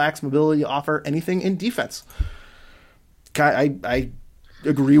offense and lacks mobility to offer anything in defense. I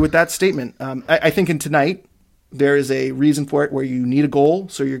agree with that statement. I think in tonight, there is a reason for it where you need a goal.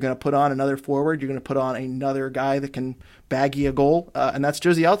 So you're going to put on another forward. You're going to put on another guy that can bag you a goal. And that's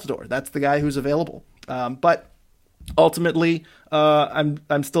Jozy Altidore. That's the guy who's available. But ultimately,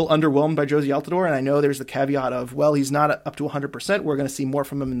 I'm still underwhelmed by Jozy Altidore, and I know there's the caveat of, well, he's not up to 100%. We're going to see more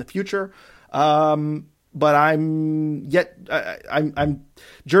from him in the future. But I'm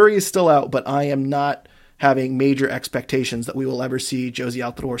jury is still out, but I am not having major expectations that we will ever see Jozy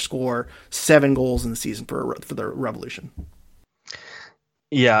Altidore score 7 goals in the season for the Revolution.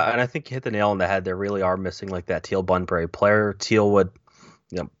 Yeah, and I think you hit the nail on the head. They really are missing like that Teal Bunbury player. Teal would,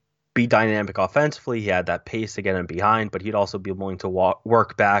 be dynamic offensively. He had that pace to get him behind, but he'd also be willing to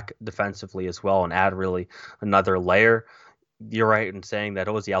work back defensively as well and add really another layer. You're right in saying that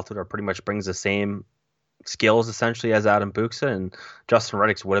Ozzy Altidore pretty much brings the same skills essentially as Adam Buksa, and Justin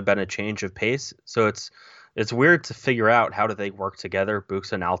Rennick would have been a change of pace. So it's weird to figure out how do they work together,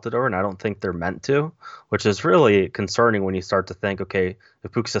 Buksa and Altidore, and I don't think they're meant to, which is really concerning when you start to think, okay,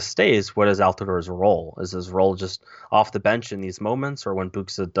 if Buksa stays, what is Altidore's role? Is his role just off the bench in these moments, or when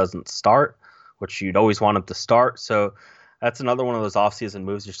Buksa doesn't start, which you'd always want him to start? So that's another one of those offseason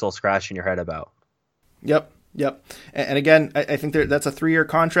moves you're still scratching your head about. Yep. And again, I think that's a 3-year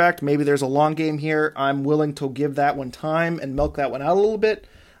contract. Maybe there's a long game here. I'm willing to give that one time and milk that one out a little bit.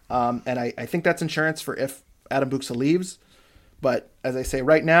 And I think that's insurance for if Adam Buksa leaves. But as I say,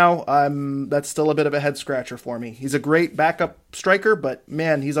 right now, that's still a bit of a head scratcher for me. He's a great backup striker, but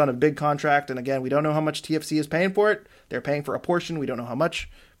man, he's on a big contract. And again, we don't know how much TFC is paying for it. They're paying for a portion. We don't know how much.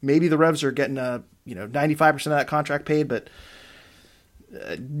 Maybe the Revs are getting 95% of that contract paid, but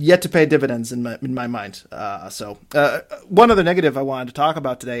yet to pay dividends in my mind. One other negative I wanted to talk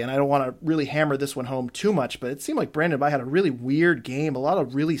about today, and I don't want to really hammer this one home too much, but it seemed like Brandon Bai had a really weird game, a lot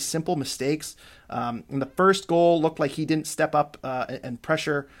of really simple mistakes. In the first goal, looked like he didn't step up and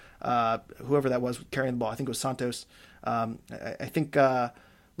pressure whoever that was carrying the ball. I think it was Santos. I think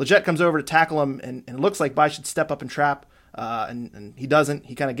Leggett comes over to tackle him, and it looks like Bai should step up and trap. And he doesn't.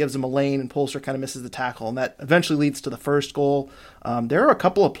 He kind of gives him a lane, and Polster kind of misses the tackle, and that eventually leads to the first goal. There are a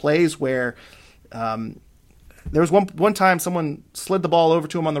couple of plays where there was one time someone slid the ball over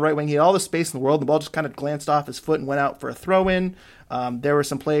to him on the right wing. He had all the space in the world. The ball just kind of glanced off his foot and went out for a throw-in. There were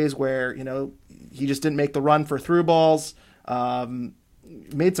some plays where he just didn't make the run for through balls.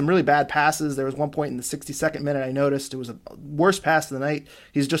 Made some really bad passes. There was one point in the 62nd minute I noticed it was a worst pass of the night.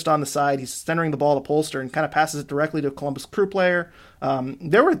 He's just on the side. He's centering the ball to Polster and kind of passes it directly to a Columbus Crew player.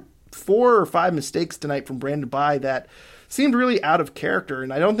 There were 4 or 5 mistakes tonight from Brandon Bai that seemed really out of character,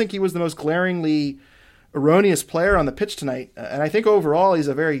 and I don't think he was the most glaringly erroneous player on the pitch tonight. And I think overall he's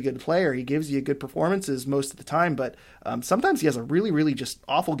a very good player. He gives you good performances most of the time, but sometimes he has a really, really just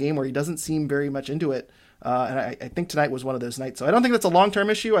awful game where he doesn't seem very much into it. And I think tonight was one of those nights. So I don't think that's a long-term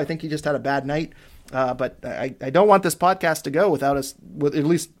issue. I think he just had a bad night. But I don't want this podcast to go without us, at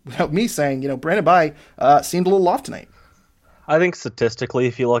least without me saying, Brandon Bai seemed a little off tonight. I think statistically,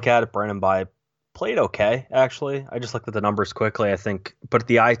 if you look at it, Brandon Bai played okay, actually. I just looked at the numbers quickly, I think. But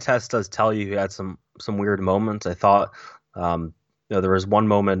the eye test does tell you he had some weird moments. I thought there was one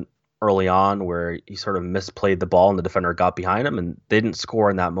moment early on where he sort of misplayed the ball and the defender got behind him, and they didn't score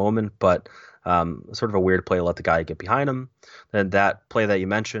in that moment, but sort of a weird play to let the guy get behind him. Then that play that you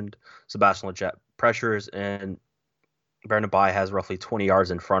mentioned, Sebastian Lletget pressures, and Brandon Bai has roughly 20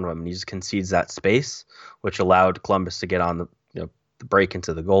 yards in front of him, and he just concedes that space, which allowed Columbus to get on the break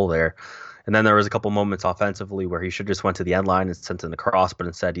into the goal there. And then there was a couple moments offensively where he should just went to the end line and sent in the cross, but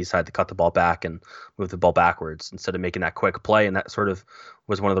instead he decided to cut the ball back and move the ball backwards instead of making that quick play. And that sort of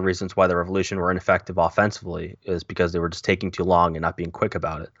was one of the reasons why the Revolution were ineffective offensively, is because they were just taking too long and not being quick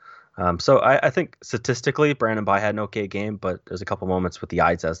about it. So I think statistically Brandon Bai had an okay game, but there's a couple moments with the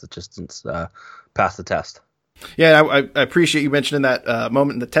eye test that just didn't pass the test. Yeah, I appreciate you mentioning that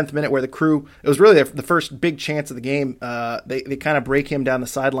moment in the 10th minute where the Crew, it was really the first big chance of the game. They kind of break him down the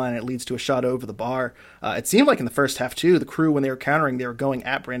sideline, and it leads to a shot over the bar. It seemed like in the first half, too, the Crew, when they were countering, they were going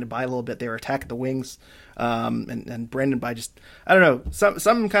at Brandon Bai a little bit. They were attacking the wings. And Brandon Bai just, I don't know,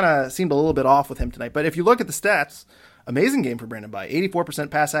 some kind of seemed a little bit off with him tonight. But if you look at the stats, amazing game for Brandon Bai. 84%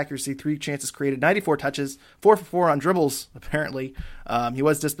 pass accuracy, 3 chances created, 94 touches, 4 for 4 on dribbles, apparently. He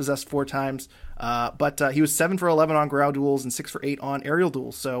was dispossessed 4 times, but he was 7 for 11 on ground duels and 6 for 8 on aerial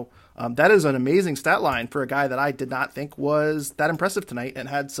duels. So that is an amazing stat line for a guy that I did not think was that impressive tonight and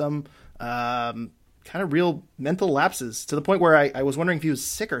had some kind of real mental lapses to the point where I was wondering if he was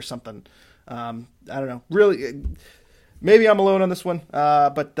sick or something. I don't know. Really, maybe I'm alone on this one,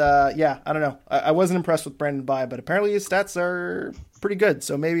 but yeah, I don't know. I wasn't impressed with Brandon Bai, but apparently his stats are pretty good,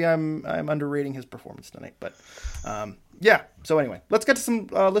 so maybe I'm underrating his performance tonight. But yeah, so anyway, let's get to some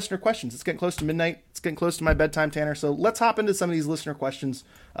listener questions. It's getting close to midnight. It's getting close to my bedtime, Tanner, so let's hop into some of these listener questions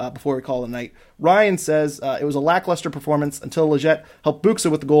before we call it a night. Ryan says, it was a lackluster performance until Lletget helped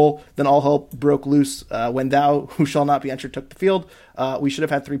Buxa with the goal, then all hell broke loose when Thou, who shall not be entered, took the field. We should have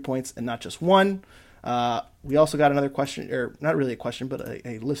had 3 points and not just 1. We also got another question, or not really a question, but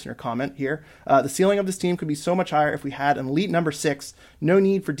a listener comment here. The ceiling of this team could be so much higher if we had an elite number 6. No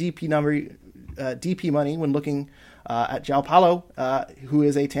need for DP money when looking at João Paulo, who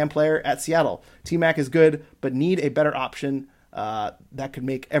is a TAM player at Seattle. T-Mac is good, but need a better option that could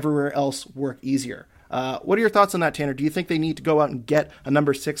make everywhere else work easier. What are your thoughts on that, Tanner? Do you think they need to go out and get a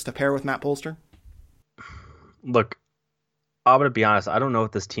number 6 to pair with Matt Polster? Look, I'm going to be honest. I don't know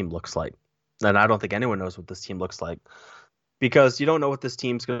what this team looks like. And I don't think anyone knows what this team looks like, because you don't know what this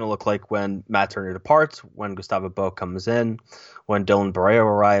team's going to look like when Matt Turner departs, when Gustavo Bo comes in, when Dylan Barrero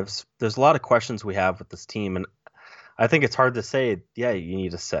arrives. There's a lot of questions we have with this team, and I think it's hard to say, yeah, you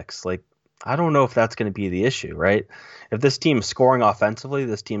need a 6. Like, I don't know if that's going to be the issue, right? If this team's scoring offensively,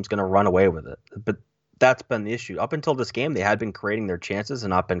 this team's going to run away with it. But that's been the issue. Up until this game, they had been creating their chances and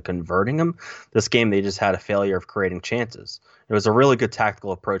not been converting them. This game, they just had a failure of creating chances. It was a really good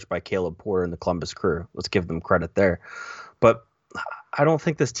tactical approach by Caleb Porter and the Columbus Crew. Let's give them credit there. But I don't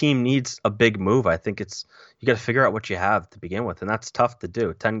think this team needs a big move. I think you got to figure out what you have to begin with, and that's tough to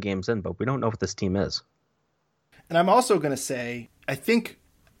do 10 games in, but we don't know what this team is. And I'm also going to say, I think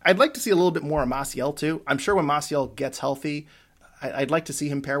I'd like to see a little bit more of Maciel too. I'm sure when Maciel gets healthy, I'd like to see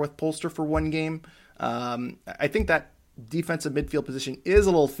him pair with Polster for one game. I think that defensive midfield position is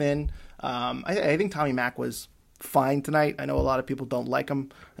a little thin. I think Tommy Mack was fine tonight. I know a lot of people don't like him.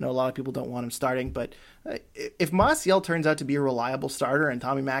 I know a lot of people don't want him starting. But if Maciel turns out to be a reliable starter and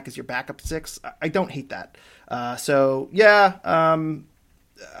Tommy Mack is your backup 6, I don't hate that. So, yeah,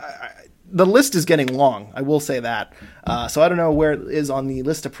 the list is getting long. I will say that. So I don't know where it is on the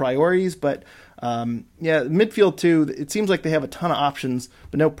list of priorities. But, yeah, midfield, too, it seems like they have a ton of options,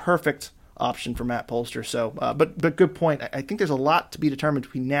 but no perfect option for Matt Polster. So, but good point. I think there's a lot to be determined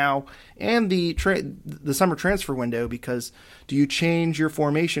between now and the summer transfer window, because do you change your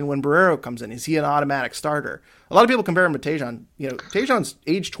formation when Barrero comes in? Is he an automatic starter? A lot of people compare him to Tejan. Tejan's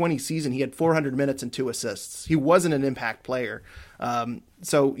age 20 season, he had 400 minutes and 2 assists. He wasn't an impact player.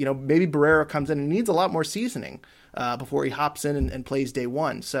 So, maybe Barrero comes in and needs a lot more seasoning before he hops in and plays day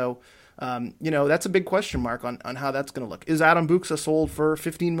one. So, That's a big question mark on how that's going to look. Is Adam Buksa sold for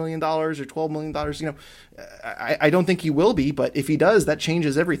 $15 million or $12 million? I don't think he will be, but if he does, that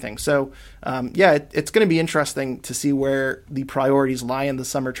changes everything. So, it's going to be interesting to see where the priorities lie in the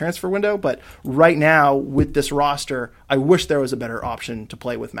summer transfer window. But right now, with this roster, I wish there was a better option to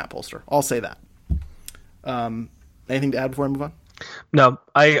play with Matt Polster. I'll say that. Anything to add before I move on? No,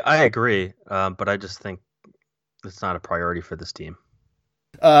 I agree, but I just think it's not a priority for this team.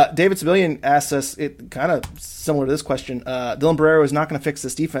 David Civilian asks us, it kind of similar to this question. Dylan Barrero is not going to fix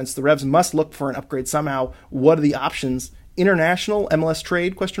this defense. The Revs must look for an upgrade somehow. What are the options? International MLS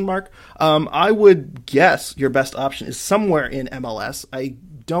trade? ? I would guess your best option is somewhere in MLS. I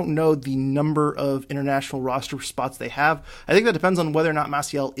don't know the number of international roster spots they have. I think that depends on whether or not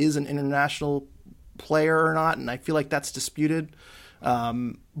Maciel is an international player or not, and I feel like that's disputed.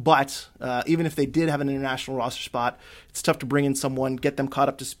 But even if they did have an international roster spot, it's tough to bring in someone, get them caught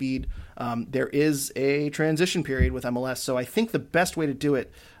up to speed. There is a transition period with MLS, so I think the best way to do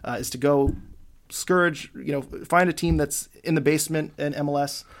it is to go scourge, find a team that's in the basement in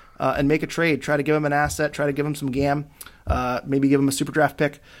MLS and make a trade. Try to give them an asset, try to give them some GAM, maybe give them a super draft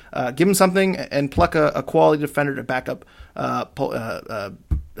pick, give them something and pluck a quality defender to back up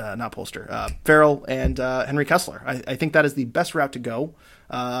not Polster, Farrell and Henry Kessler. I think that is the best route to go.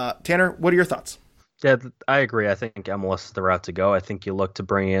 Tanner, what are your thoughts? Yeah, I agree. I think MLS is the route to go. I think you look to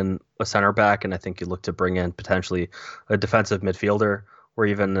bring in a center back, and I think you look to bring in potentially a defensive midfielder or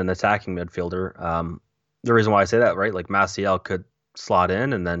even an attacking midfielder. The reason why I say that, right, like Maciel could slot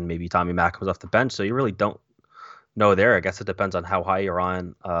in, and then maybe Tommy Mack comes off the bench, so you really don't know there. I guess it depends on how high you're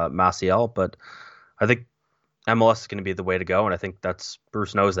on Maciel, but I think MLS is going to be the way to go, and I think that's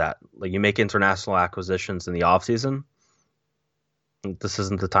Bruce knows that. Like, you make international acquisitions in the offseason, this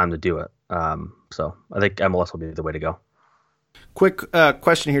isn't the time to do it. So I think MLS will be the way to go. Quick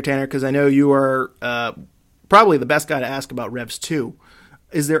question here, Tanner, because I know you are probably the best guy to ask about Revs 2.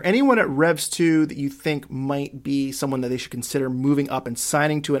 Is there anyone at Revs 2 that you think might be someone that they should consider moving up and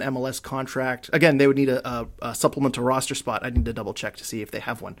signing to an MLS contract? Again, they would need a supplemental roster spot. I need to double check to see if they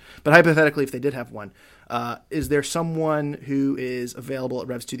have one. But hypothetically, if they did have one, is there someone who is available at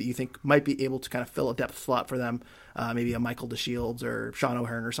Revs 2 that you think might be able to kind of fill a depth slot for them? Maybe a Michael DeShields or Sean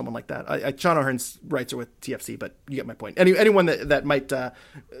O'Hearn or someone like that. Sean O'Hearn's rights are with TFC, but you get my point. Anyone that might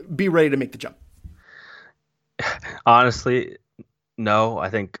be ready to make the jump? Honestly, no. I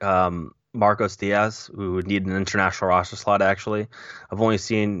think Marcos Diaz, who would need an international roster slot, actually. I've only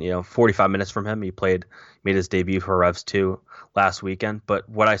seen 45 minutes from him. He made his debut for Revs 2 last weekend. But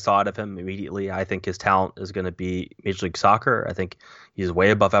what I saw out of him immediately, I think his talent is going to be Major League Soccer. I think he's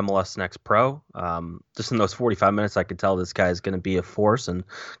way above MLS Next Pro. Just in those 45 minutes, I could tell this guy is going to be a force and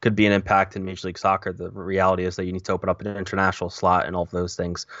could be an impact in Major League Soccer. The reality is that you need to open up an international slot and all of those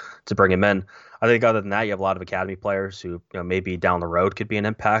things to bring him in. I think other than that, you have a lot of academy players who maybe down the road could be an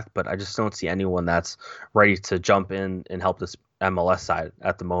impact, but I just don't see anyone that's ready to jump in and help this MLS side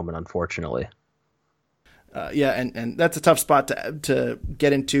at the moment, unfortunately. And that's a tough spot to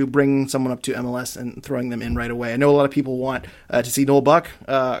get into, bringing someone up to MLS and throwing them in right away. I know a lot of people want to see Noel Buck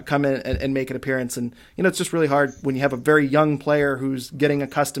come in and make an appearance, and it's just really hard when you have a very young player who's getting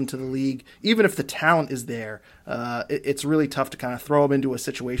accustomed to the league. Even if the talent is there, it's really tough to kind of throw them into a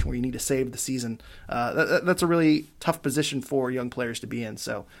situation where you need to save the season. That's a really tough position for young players to be in,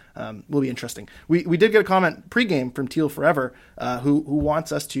 so will be interesting. We did get a comment pregame from Teal Forever, who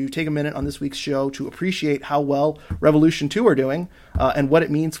wants us to take a minute on this week's show to appreciate how well Revolution 2 are doing and what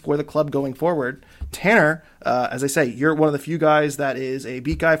it means for the club going forward. Tanner, as I say, you're one of the few guys that is a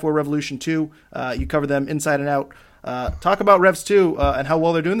beat guy for Revolution 2. You cover them inside and out. Talk about Revs 2 and how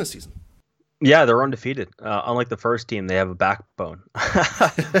well they're doing this season. Yeah, they're undefeated. Unlike the first team, they have a backbone,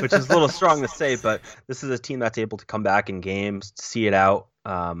 which is a little strong to say, but this is a team that's able to come back in games, see it out,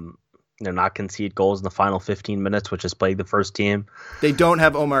 not concede goals in the final 15 minutes, which has plagued the first team. They don't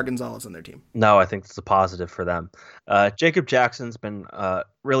have Omar Gonzalez on their team. No, I think it's a positive for them. Jacob Jackson's been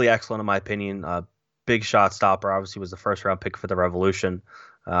really excellent in my opinion. Big shot stopper. Obviously was the first round pick for the Revolution.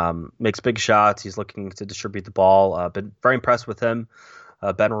 Makes big shots. He's looking to distribute the ball. Been very impressed with him.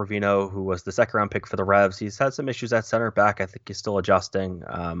 Ben Ravino, who was the second round pick for the Revs, he's had some issues at center back. I think he's still adjusting.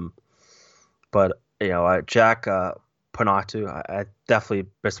 But Jack Panatu, I definitely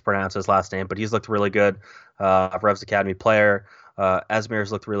mispronounced his last name, but he's looked really good. Revs Academy player.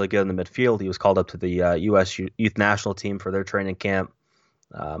 Esmir's looked really good in the midfield. He was called up to the U.S. Youth National Team for their training camp.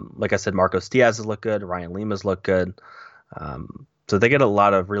 Like I said, Marcos Diaz has looked good. Ryan Lima's looked good. So they get a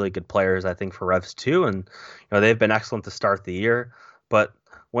lot of really good players, I think, for Revs too, and they've been excellent to start the year. But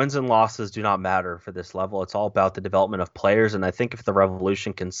wins and losses do not matter for this level. It's all about the development of players. And I think if the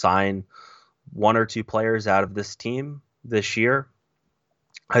Revolution can sign one or two players out of this team this year,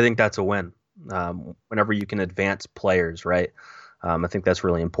 I think that's a win. Whenever you can advance players, right? I think that's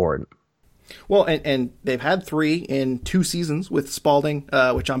really important. Well, and they've had 3 in 2 seasons with Spalding,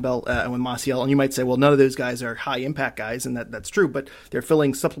 with John Bell, and with Maciel. And you might say, well, none of those guys are high impact guys, and that's true. But they're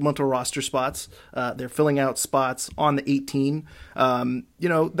filling supplemental roster spots. They're filling out spots on the 18.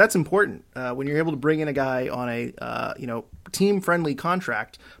 That's important when you're able to bring in a guy on a team friendly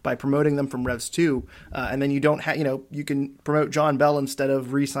contract by promoting them from Revs 2, and then you don't have you can promote John Bell instead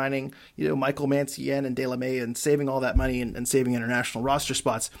of re-signing Michael Mancien and Delamay and saving all that money and saving international roster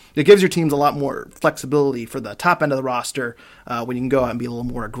spots. It gives your teams a lot more flexibility for the top end of the roster when you can go out and be a little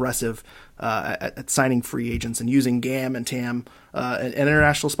more aggressive at signing free agents and using GAM and TAM and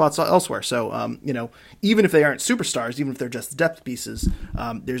international spots elsewhere. So, even if they aren't superstars, even if they're just depth pieces,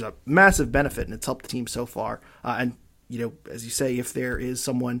 there's a massive benefit, and it's helped the team so far. And as you say, if there is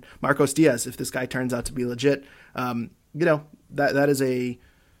someone, Marcos Diaz, if this guy turns out to be legit, that is a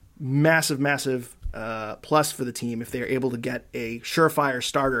massive plus for the team if they're able to get a surefire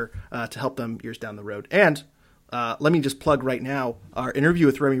starter to help them years down the road. And let me just plug right now our interview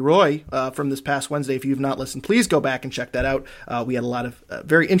with Remy Roy from this past Wednesday. If you've not listened, please go back and check that out. We had a lot of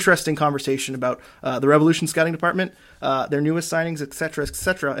very interesting conversation about the Revolution scouting department, their newest signings, et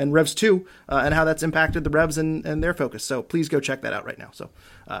cetera, and Revs 2, and how that's impacted the Revs and their focus. So please go check that out right now. So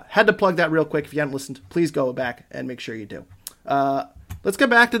had to plug that real quick. If you haven't listened, please go back and make sure you do. Let's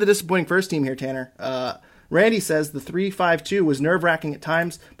get back to the disappointing first team here, Tanner. Randy says the 3-5-2 was nerve-wracking at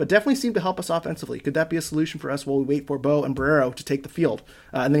times, but definitely seemed to help us offensively. Could that be a solution for us while we wait for Bo and Barrero to take the field?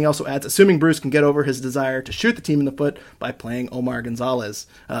 And then he also adds, assuming Bruce can get over his desire to shoot the team in the foot by playing Omar Gonzalez.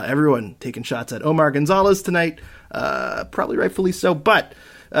 Everyone taking shots at Omar Gonzalez tonight, probably rightfully so. But,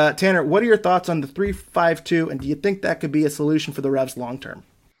 Tanner, what are your thoughts on the 3-5-2, and do you think that could be a solution for the Revs long-term?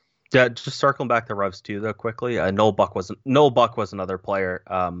 Yeah, just circling back to Revs 2, though, quickly. Noel Buck was another player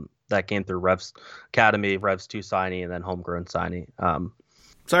that came through Revs Academy, Revs 2 signee, and then homegrown signee.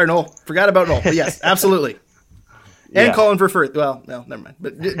 Sorry, Noel. Forgot about Noel. But yes, absolutely. And yeah. Colin Verfurth. Well, no, never mind.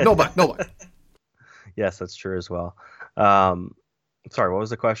 But Noel Buck. Yes, that's true as well. Sorry, what was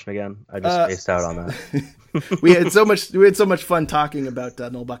the question again? I just spaced out on that. we had so much fun talking about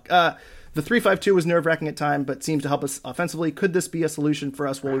Noel Buck. The 3-5-2 was nerve-wracking at time, but seems to help us offensively. Could this be a solution for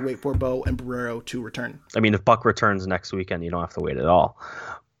us while we wait for Bo and Barrero to return? I mean, if Buck returns next weekend, you don't have to wait at all.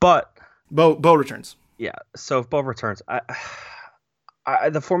 But Bo returns. Yeah, so if Bo returns,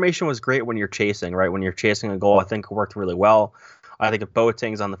 the formation was great when you're chasing, right? When you're chasing a goal, I think it worked really well. I think if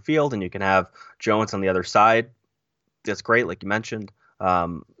Boateng's on the field and you can have Jones on the other side, that's great, like you mentioned.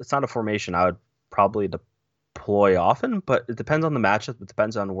 It's not a formation I would probably deploy often, but it depends on the matchup. It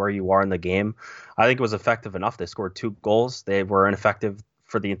depends on where you are in the game. I think it was effective enough. They scored 2 goals. They were ineffective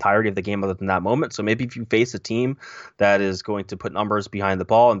for the entirety of the game other than that moment. So maybe if you face a team that is going to put numbers behind the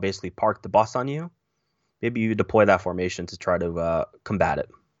ball and basically park the bus on you, maybe you deploy that formation to try to combat it.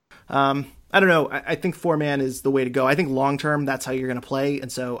 I don't know. I think 4-man is the way to go. I think long-term, that's how you're going to play. And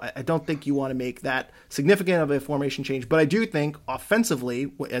so I don't think you want to make that significant of a formation change. But I do think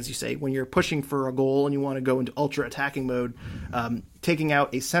offensively, as you say, when you're pushing for a goal and you want to go into ultra-attacking mode, taking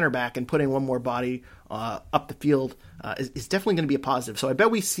out a center back and putting one more body up the field is definitely going to be a positive. So I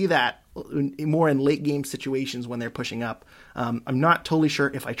bet we see that more in late-game situations when they're pushing up. I'm not totally sure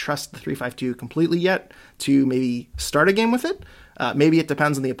if I trust the 3-5-2 completely yet to maybe start a game with it. Maybe it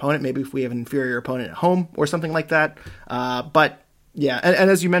depends on the opponent. Maybe if we have an inferior opponent at home or something like that. But yeah, and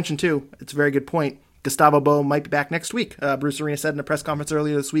as you mentioned too, it's a very good point. Gustavo Bo might be back next week. Bruce Arena said in a press conference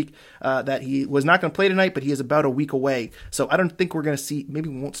earlier this week that he was not going to play tonight, but he is about a week away. So I don't think we're going to see, maybe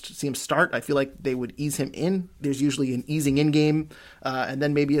we won't see him start. I feel like they would ease him in. There's usually an easing in game and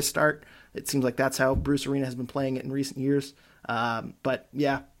then maybe a start. It seems like that's how Bruce Arena has been playing it in recent years. But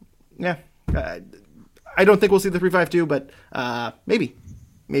yeah. I don't think we'll see the 3-5-2, but maybe.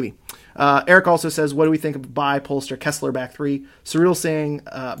 Eric also says, what do we think of Bai, Polster, Kessler back 3? Cyril saying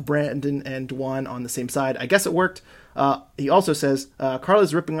Brandon and Dwan on the same side. I guess it worked. He also says, Carl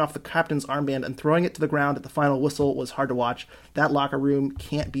is ripping off the captain's armband and throwing it to the ground at the final whistle was hard to watch. That locker room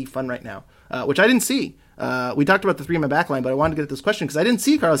can't be fun right now, which I didn't see. We talked about the 3-man backline, but I wanted to get at this question because I didn't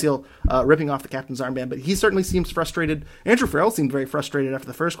see Carlos Hill ripping off the captain's armband, but he certainly seems frustrated. Andrew Farrell seemed very frustrated after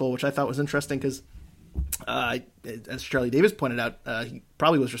the first goal, which I thought was interesting because as Charlie Davis pointed out, he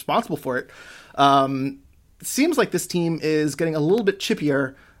probably was responsible for it. It seems like this team is getting a little bit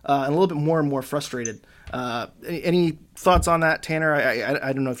chippier and a little bit more and more frustrated. Any thoughts on that, Tanner?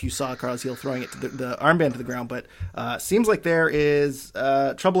 I don't know if you saw Carlos Gil throwing it to the armband to the ground, but seems like there is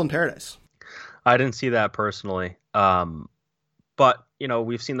trouble in paradise. I didn't see that personally. But,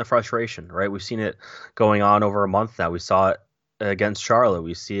 we've seen the frustration, right? We've seen it going on over a month now. We saw it against Charlotte.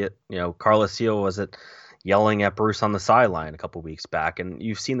 We see it, Carlos Gil was yelling at Bruce on the sideline a couple of weeks back. And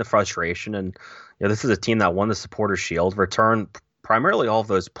you've seen the frustration. And, this is a team that won the Supporters' Shield, returned primarily all of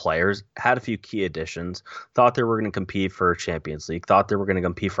those players, had a few key additions, thought they were going to compete for Champions League, thought they were going to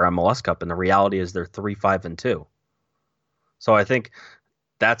compete for MLS Cup. And the reality is they're 3-5-2. So I think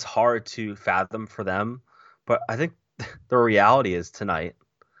that's hard to fathom for them. But I think the reality is tonight,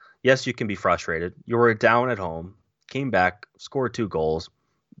 yes, you can be frustrated. You were down at home, came back, scored 2 goals,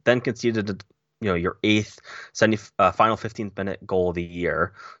 then conceded, your 8th final 15th-minute goal of the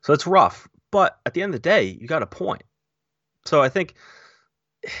year. So it's rough. But at the end of the day, you got a point. So I think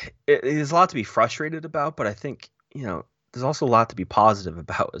there's a lot to be frustrated about, but I think, there's also a lot to be positive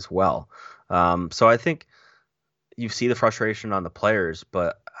about as well. So I think you see the frustration on the players,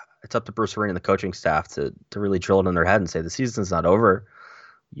 but it's up to Bruce Arena and the coaching staff to really drill it in their head and say the season's not over.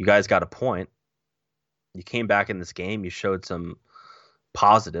 You guys got a point. You came back in this game. You showed some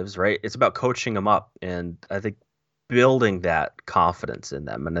positives, right? It's about coaching them up, and I think building that confidence in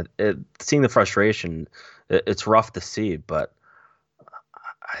them. And seeing the frustration, it's rough to see, but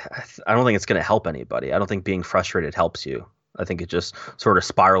I don't think it's going to help anybody. I don't think being frustrated helps you. I think it just sort of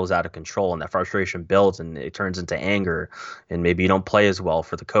spirals out of control, and that frustration builds and it turns into anger, and maybe you don't play as well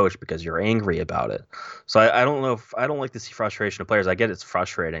for the coach because you're angry about it. So I don't know if I don't like to see frustration of players. I get it's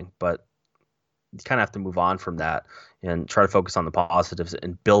frustrating, but you kind of have to move on from that and try to focus on the positives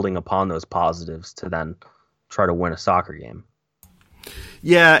and building upon those positives to then try to win a soccer game.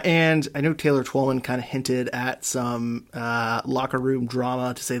 Yeah, and I know Taylor Twellman kind of hinted at some locker room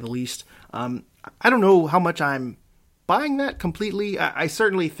drama, to say the least. I don't know how much I'm buying that completely. I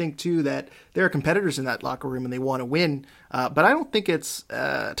certainly think, too, that there are competitors in that locker room and they want to win, but I don't think it's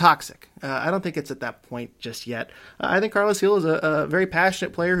toxic. I don't think it's at that point just yet. I think Carlos Gil is a very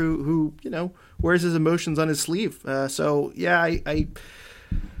passionate player who wears his emotions on his sleeve. So, yeah,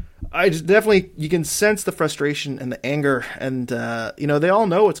 I just definitely, you can sense the frustration and the anger, and, they all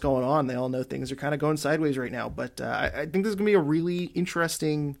know what's going on. They all know things are kind of going sideways right now, but I think this is going to be a really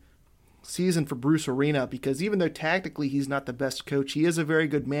interesting season for Bruce Arena, because even though tactically he's not the best coach, he is a very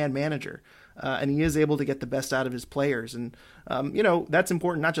good man manager, and he is able to get the best out of his players. And, that's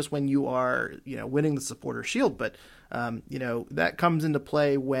important, not just when you are, winning the Supporters' Shield, but, that comes into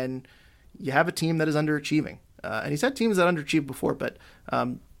play when you have a team that is underachieving. And he's had teams that underachieve before, but,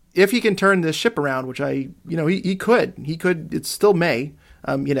 if he can turn this ship around, which he could, it's still May.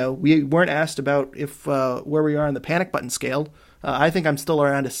 We weren't asked about if where we are on the panic button scale. I think I'm still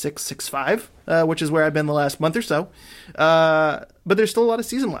around a 6.65, which is where I've been the last month or so. But there's still a lot of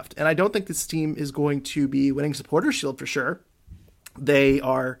season left, and I don't think this team is going to be winning Supporters' Shield for sure. They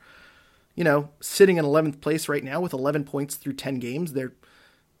are, sitting in 11th place right now with 11 points through 10 games. They're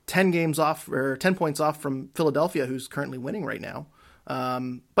 10 points off from Philadelphia, who's currently winning right now.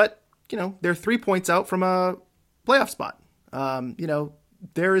 But they're 3 points out from a playoff spot.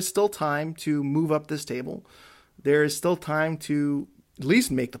 There is still time to move up this table. There is still time to at least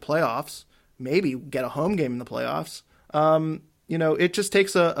make the playoffs, maybe get a home game in the playoffs. It just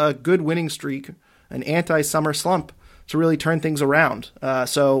takes a good winning streak, an anti-summer slump, to really turn things around.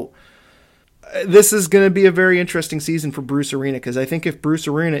 So this is going to be a very interesting season for Bruce Arena, because I think if Bruce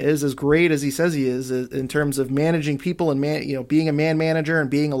Arena is as great as he says he is in terms of managing people and being a man manager and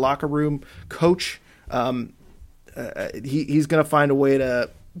being a locker room coach, he's going to find a way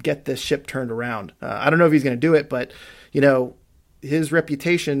to get this ship turned around. I don't know if he's going to do it, but his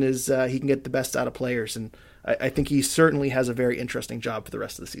reputation is he can get the best out of players, and I think he certainly has a very interesting job for the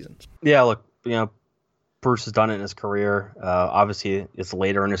rest of the season. Yeah, look, Bruce has done it in his career. Obviously, it's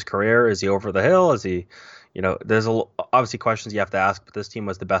later in his career. Is he over the hill? Is he, there's obviously questions you have to ask, but this team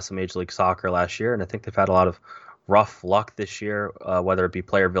was the best in Major League Soccer last year, and I think they've had a lot of rough luck this year, whether it be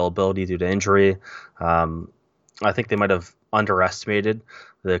player availability due to injury. I think they might have underestimated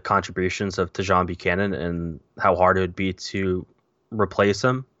the contributions of Tajon Buchanan and how hard it would be to replace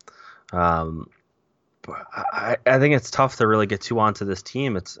him. But I think it's tough to really get too onto this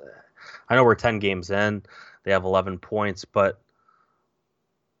team. I know we're 10 games in, they have 11 points, but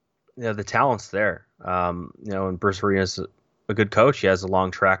the talent's there. And Bruce Arena's a good coach. He has a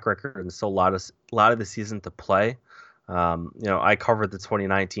long track record and still a lot of the season to play. I covered the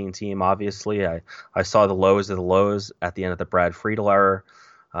 2019 team. Obviously, I saw the lows of the lows at the end of the Brad Friedel era.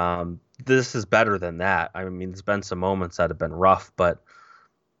 This is better than that. I mean, there's been some moments that have been rough, but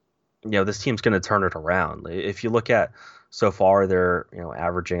this team's going to turn it around. If you look at so far, they're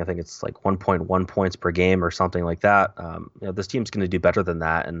averaging, I think it's like 1.1 points per game or something like that. This team's going to do better than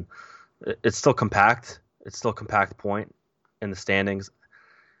that, and it's still compact. It's still a compact point in the standings.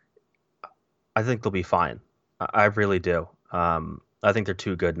 I think they'll be fine. I really do. I think they're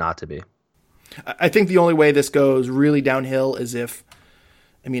too good not to be. I think the only way this goes really downhill is if,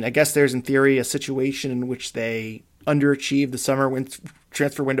 I guess there's in theory a situation in which they underachieve the summer when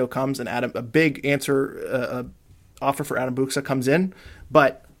transfer window comes and a big offer for Adam Buksa comes in.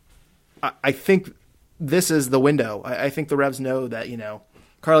 But I think this is the window. I think the Revs know that,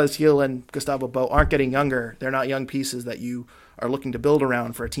 Carlos Gil and Gustavo Bo aren't getting younger. They're not young pieces that you are looking to build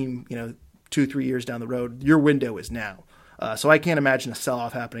around for a team, 2-3 years down the road. Your window is now. So I can't imagine a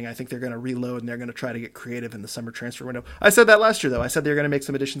sell-off happening. I think they're going to reload and they're going to try to get creative in the summer transfer window. I said that last year, though. I said they were going to make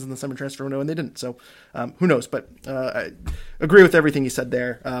some additions in the summer transfer window, and they didn't. So who knows? But I agree with everything you said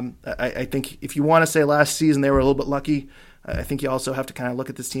there. I think if you want to say last season they were a little bit lucky, I think you also have to kind of look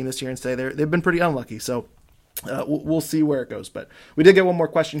at this team this year and say they've been pretty unlucky. So we'll see where it goes. But we did get one more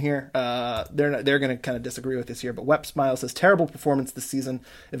question here. They're going to kind of disagree with this here. But Wep Smile says, terrible performance this season.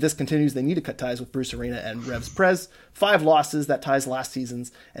 If this continues, they need to cut ties with Bruce Arena and Revs Prez. 5 losses, that ties last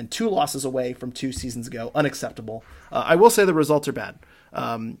season's, and 2 losses away from 2 seasons ago. Unacceptable. I will say the results are bad.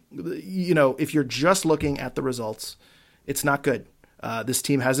 If you're just looking at the results, it's not good. This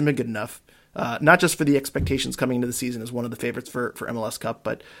team hasn't been good enough. Not just for the expectations coming into the season as one of the favorites for MLS Cup,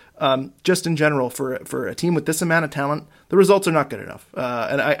 but just in general for a team with this amount of talent, the results are not good enough.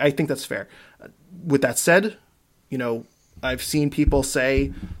 And I think that's fair. With that said, I've seen people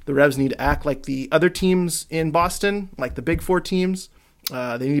say the Revs need to act like the other teams in Boston, like the Big Four teams.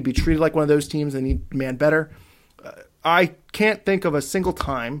 They need to be treated like one of those teams. They need to man better. I can't think of a single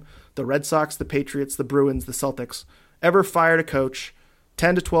time the Red Sox, the Patriots, the Bruins, the Celtics ever fired a coach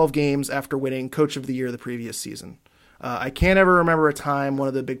 10 to 12 games after winning Coach of the Year the previous season. I can't ever remember a time one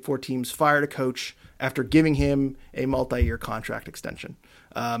of the Big Four teams fired a coach after giving him a multi-year contract extension.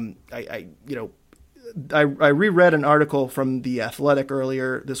 I reread an article from The Athletic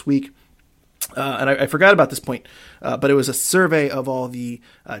earlier this week, and I forgot about this point, but it was a survey of all the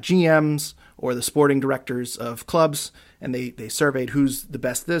GMs or the sporting directors of clubs, and they surveyed who's the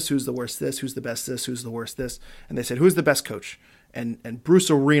best this, who's the worst this, who's the best this, who's the worst this, and they said, who's the best coach? And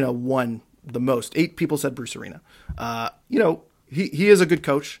Bruce Arena won the most. 8 people said Bruce Arena. He is a good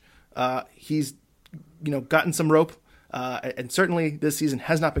coach. He's gotten some rope, and certainly this season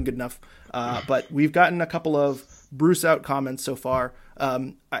has not been good enough. But we've gotten a couple of Bruce out comments so far.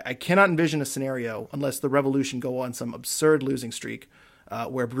 I cannot envision a scenario unless the Revolution go on some absurd losing streak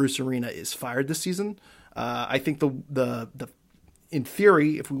where Bruce Arena is fired this season. I think the in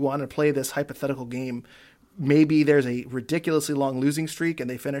theory, if we want to play this hypothetical game, maybe there's a ridiculously long losing streak and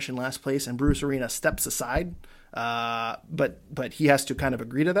they finish in last place and Bruce Arena steps aside. But he has to kind of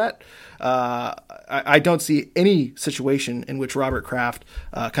agree to that. I don't see any situation in which Robert Kraft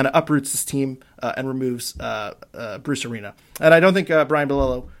kind of uproots this team and removes Bruce Arena. And I don't think Brian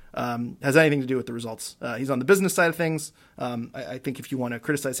Bilello has anything to do with the results. He's on the business side of things. I think if you want to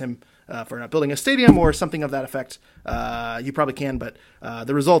criticize him for not building a stadium or something of that effect, you probably can. But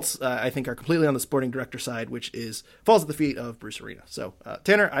the results, I think, are completely on the sporting director side, which falls at the feet of Bruce Arena. So,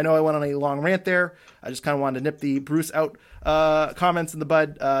 Tanner, I know I went on a long rant there. I just kind of wanted to nip the Bruce out comments in the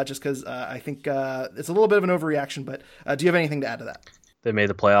bud, just because I think it's a little bit of an overreaction. But do you have anything to add to that? They made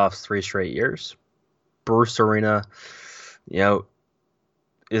the playoffs 3 straight years. Bruce Arena,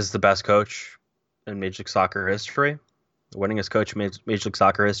 is the best coach in Major League Soccer history, the winningest coach in Major League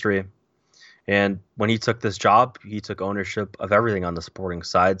Soccer history. And when he took this job, he took ownership of everything on the sporting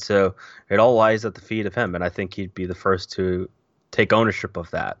side. So it all lies at the feet of him. And I think he'd be the first to take ownership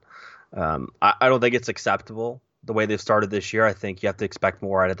of that. I don't think it's acceptable the way they've started this year. I think you have to expect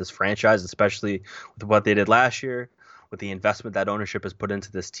more out of this franchise, especially with what they did last year, with the investment that ownership has put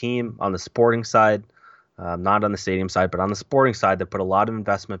into this team on the sporting side. Not on the stadium side, but on the sporting side, they put a lot of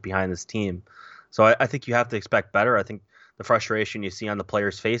investment behind this team. So I think you have to expect better. I think the frustration you see on the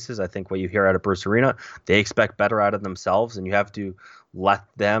players' faces, I think what you hear out of Bruce Arena, they expect better out of themselves, and you have to let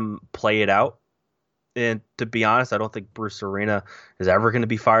them play it out. And to be honest, I don't think Bruce Arena is ever going to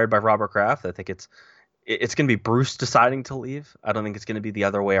be fired by Robert Kraft. I think it's going to be Bruce deciding to leave. I don't think it's going to be the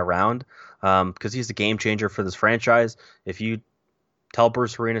other way around, because he's a game changer for this franchise. If you tell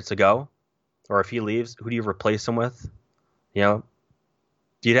Bruce Arena to go, or if he leaves, who do you replace him with? There's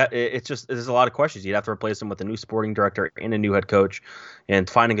a lot of questions. You'd have to replace him with a new sporting director and a new head coach, and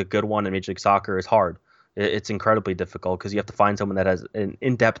finding a good one in Major League Soccer is hard. It's incredibly difficult because you have to find someone that has an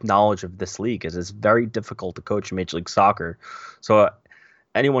in-depth knowledge of this league. It's very difficult to coach in Major League Soccer. So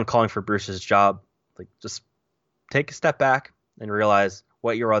anyone calling for Bruce's job, like, just take a step back and realize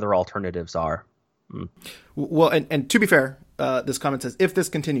what your other alternatives are. Well, and to be fair, this comment says, if this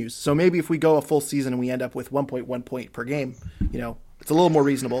continues, so maybe if we go a full season and we end up with 1.1 point per game, it's a little more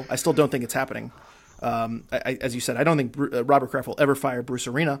reasonable. I still don't think it's happening. As you said, I don't think Robert Kraft will ever fire Bruce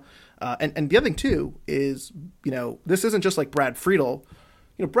Arena. And the other thing too is, this isn't just like Brad Friedel.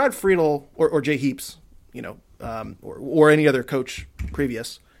 Brad Friedel or Jay Heaps, or any other coach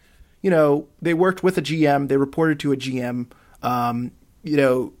previous. They worked with a GM. They reported to a GM.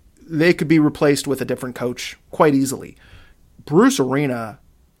 They could be replaced with a different coach quite easily. Bruce Arena,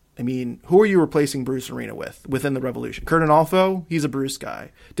 I mean, who are you replacing Bruce Arena with within the Revolution? Kurt Analfo, he's a Bruce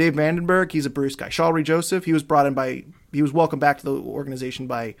guy. Dave Vandenberg, he's a Bruce guy. Shalry Joseph, he was welcomed back to the organization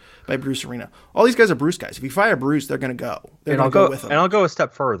by Bruce Arena. All these guys are Bruce guys. If you fire Bruce, they're going to go. They're going to go with him. And I'll go a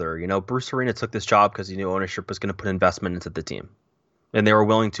step further. Bruce Arena took this job because he knew ownership was going to put investment into the team, and they were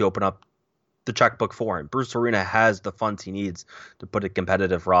willing to open up the checkbook for him. Bruce Arena has the funds he needs to put a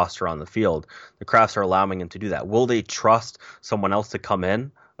competitive roster on the field. The Crafts are allowing him to do that. Will they trust someone else to come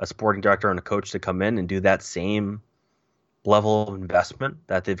in, a sporting director and a coach to come in and do that same level of investment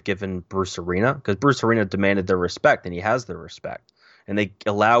that they've given Bruce Arena? Because Bruce Arena demanded their respect, and he has their respect. And they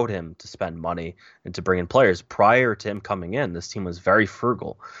allowed him to spend money and to bring in players. Prior to him coming in, this team was very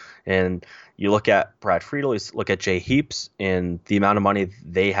frugal. And you look at Brad Friedel, you look at Jay Heaps, and the amount of money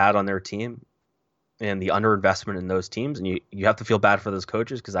they had on their team and the underinvestment in those teams. And you have to feel bad for those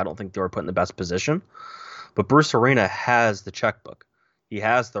coaches because I don't think they were put in the best position. But Bruce Arena has the checkbook. He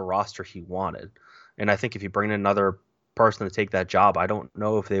has the roster he wanted. And I think if you bring in another person to take that job, I don't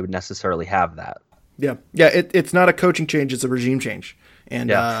know if they would necessarily have that. Yeah. It's not a coaching change; it's a regime change.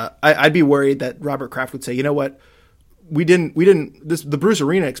 And I'd be worried that Robert Kraft would say, "You know what? The Bruce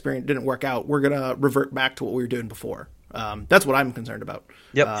Arena experience didn't work out. We're gonna revert back to what we were doing before." That's what I'm concerned about.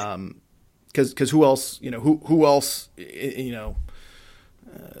 Yep. Because who else? Who else?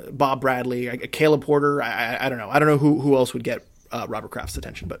 Bob Bradley, Caleb Porter. I don't know. I don't know who else would get Robert Kraft's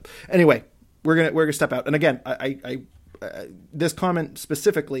attention. But anyway, we're gonna step out. And again, I this comment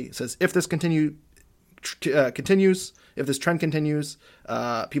specifically says, if this continues, if this trend continues,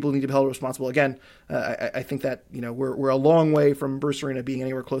 people need to be held responsible. Again, I think that we're a long way from Bruce Arena being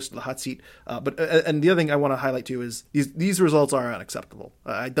anywhere close to the hot seat. But the other thing I want to highlight too is these results are unacceptable.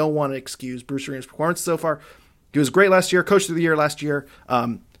 I don't want to excuse Bruce Arena's performance so far. He was great last year, coach of the year last year.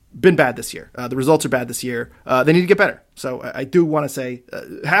 Been bad this year. The results are bad this year. They need to get better. So I do want to say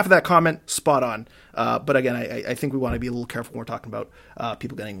half of that comment spot on. But again, I think we want to be a little careful when we're talking about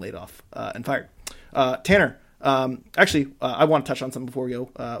people getting laid off and fired. Tanner, I want to touch on something before we go.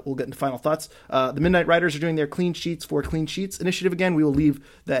 We'll get into final thoughts. The Midnight Riders are doing their Clean Sheets for Clean Sheets initiative again. We will leave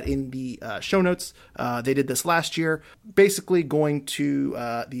that in the show notes. They did this last year, basically going to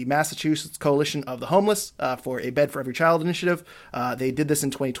the Massachusetts Coalition of the Homeless for a Bed for Every Child initiative. They did this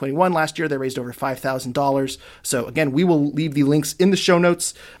in 2021. Last year, they raised over $5,000. So again, we will leave the links in the show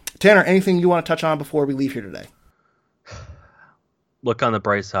notes. Tanner, anything you want to touch on before we leave here today? Look on the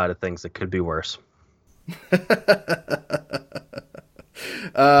bright side of things. It could be worse.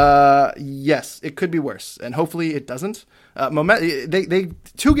 Yes, it could be worse, and hopefully it doesn't. They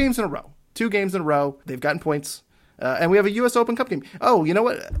 2 games in a row. They've gotten points, and we have a U.S. Open Cup game. Oh, you know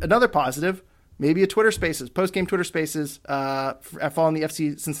what? Another positive. Maybe a Twitter Spaces, post-game Twitter Spaces, following the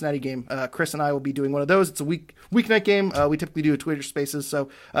FC Cincinnati game. Chris and I will be doing one of those. It's a weeknight game. We typically do a Twitter Spaces. So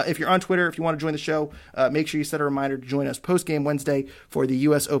if you're on Twitter, if you want to join the show, make sure you set a reminder to join us post-game Wednesday for the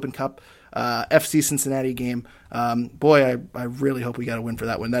U.S. Open Cup FC Cincinnati game. Boy, I really hope we got a win for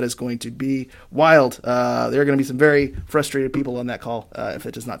that one. That is going to be wild. There are going to be some very frustrated people on that call if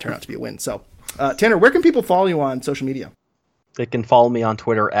it does not turn out to be a win. So, Tanner, where can people follow you on social media? They can follow me on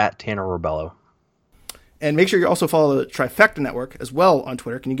Twitter at Tanner Rebello. And make sure you also follow the Trifecta Network as well on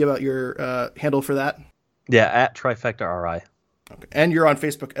Twitter. Can you give out your handle for that? Yeah, at Trifecta RI. Okay. And you're on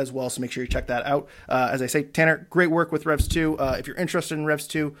Facebook as well, so make sure you check that out. As I say, Tanner, great work with Revs 2. If you're interested in Revs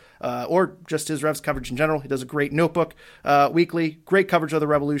 2 or just his Revs coverage in general, he does a great notebook weekly. Great coverage of the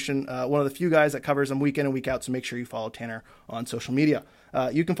Revolution. One of the few guys that covers them week in and week out, so make sure you follow Tanner on social media.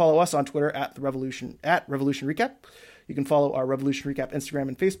 You can follow us on Twitter at Revolution Recap. You can follow our Revolution Recap Instagram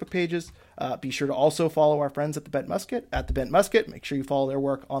and Facebook pages. Be sure to also follow our friends at The Bent Musket, at The Bent Musket. Make sure you follow their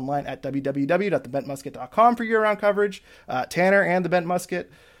work online at www.thebentmusket.com for year-round coverage. Tanner and The Bent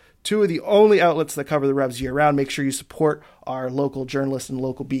Musket two of the only outlets that cover the Revs year-round. Make sure you support our local journalists and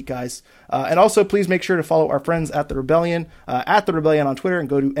local beat guys. And also, please make sure to follow our friends at The Rebellion on Twitter, and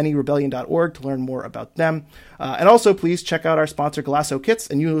go to anyrebellion.org to learn more about them. And also, please check out our sponsor, Galasso Kits,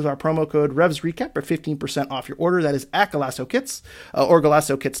 and use our promo code RevsRecap for 15% off your order. That is at Galasso Kits or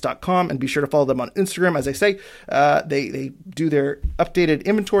GalassoKits.com. And be sure to follow them on Instagram. As I say, they do their updated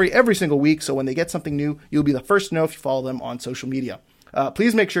inventory every single week, so when they get something new, you'll be the first to know if you follow them on social media.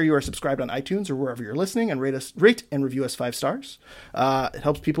 Please make sure you are subscribed on iTunes or wherever you're listening, and rate and review us 5 stars. It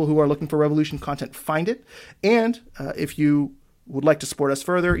helps people who are looking for Revolution content find it. And if you would like to support us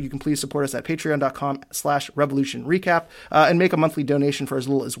further, you can please support us at patreon.com/revolutionrecap and make a monthly donation for as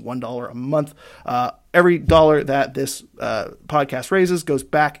little as $1 a month. Every dollar that this podcast raises goes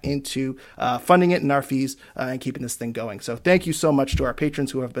back into funding it and our fees and keeping this thing going. So thank you so much to our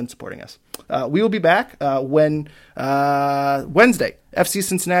patrons who have been supporting us. We will be back when Wednesday, FC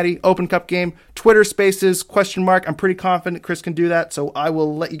Cincinnati Open Cup game, Twitter Spaces, ? I'm pretty confident Chris can do that, so I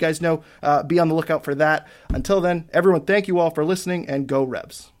will let you guys know. Be on the lookout for that. Until then, everyone, thank you all for listening, and go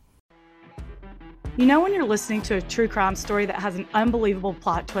Revs. You know when you're listening to a true crime story that has an unbelievable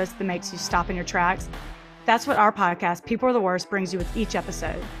plot twist that makes you stop in your tracks? That's what our podcast, People Are the Worst, brings you with each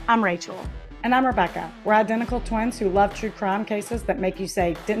episode. I'm Rachel. And I'm Rebecca. We're identical twins who love true crime cases that make you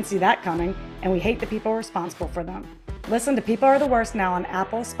say, didn't see that coming, and we hate the people responsible for them. Listen to People Are the Worst now on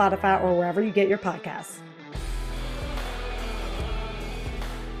Apple, Spotify, or wherever you get your podcasts.